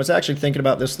generation, and I was actually thinking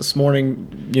about this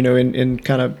morning, in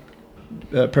kind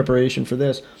of preparation for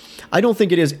this. I don't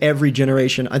think it is every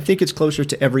generation. I think it's closer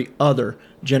to every other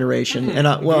generation. And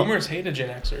Boomers hated Gen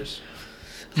Xers.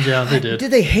 Yeah, they did.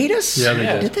 did they hate us? Yeah, they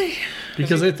did. Did they?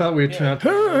 Because they thought we'd turn out to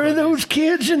Who are those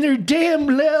kids and their damn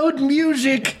loud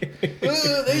music?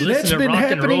 listen That's to been rock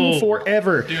and happening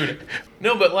roll. Dude.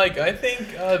 No, but I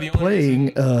think the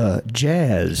only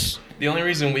Jazz. the only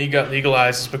reason we got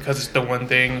legalized is because it's the one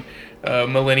thing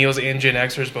millennials and Gen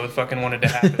Xers both fucking wanted to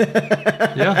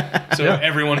happen. Yeah. So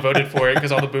everyone voted for it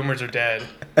because all the boomers are dead.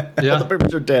 Yeah. The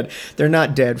boomers are dead. They're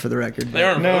not dead for the record. They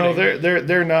aren't No, voting.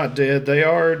 they're not dead. They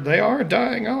are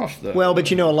dying off though. Well,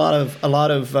 but a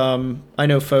lot of I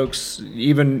know folks,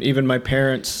 even my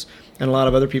parents and a lot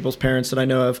of other people's parents that I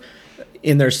know of,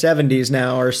 in their 70s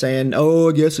now are saying, "Oh,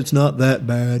 I guess it's not that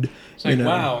bad." It's like,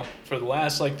 wow, for the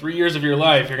last 3 years of your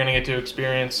life, you're gonna get to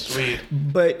experience sweet.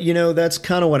 But that's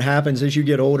kind of what happens as you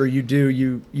get older.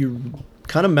 You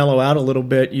kind of mellow out a little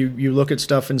bit. You look at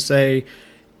stuff and say,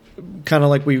 kind of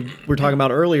like we were talking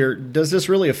about earlier, does this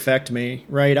really affect me?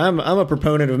 Right? I'm a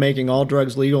proponent of making all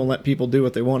drugs legal and let people do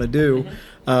what they want to do.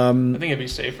 I think it'd be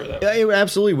safer though. Yeah, it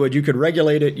absolutely would. You could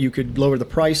regulate it. You could lower the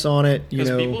price on it. Because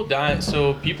people die.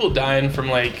 So people dying from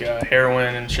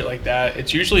heroin and shit like that.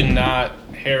 It's usually not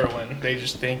heroin. They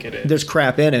just think it is. There's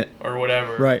crap in it. or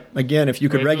whatever. Right. Again, if you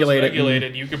could If it was regulate it.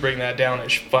 regulated, you could bring that down a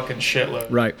fucking shitload.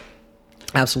 Right.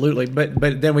 Absolutely.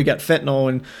 But then we got fentanyl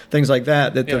and things like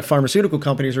that Yeah. the pharmaceutical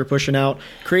companies are pushing out,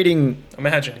 creating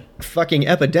Imagine. fucking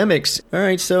epidemics. All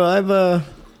right, so I've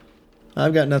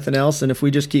got nothing else, and if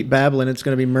we just keep babbling, it's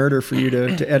going to be murder for you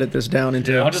to edit this down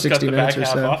into Yeah, I'll just cut 60 the minutes back or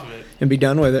half so off of it. and be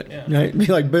done with it. Yeah. Right? Be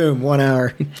like, boom, 1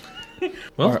 hour.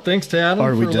 Well, thanks to Adam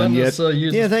are we for done letting yet? us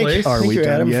use Yeah, this thank place. Are we you,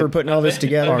 done Adam, yet? for putting all this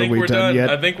together. Are we we're done yet?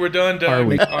 I think we're done, Doug. Are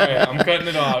we? All right, I'm cutting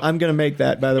it off. I'm going to make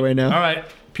that, by the way, now. All right.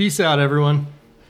 Peace out, everyone.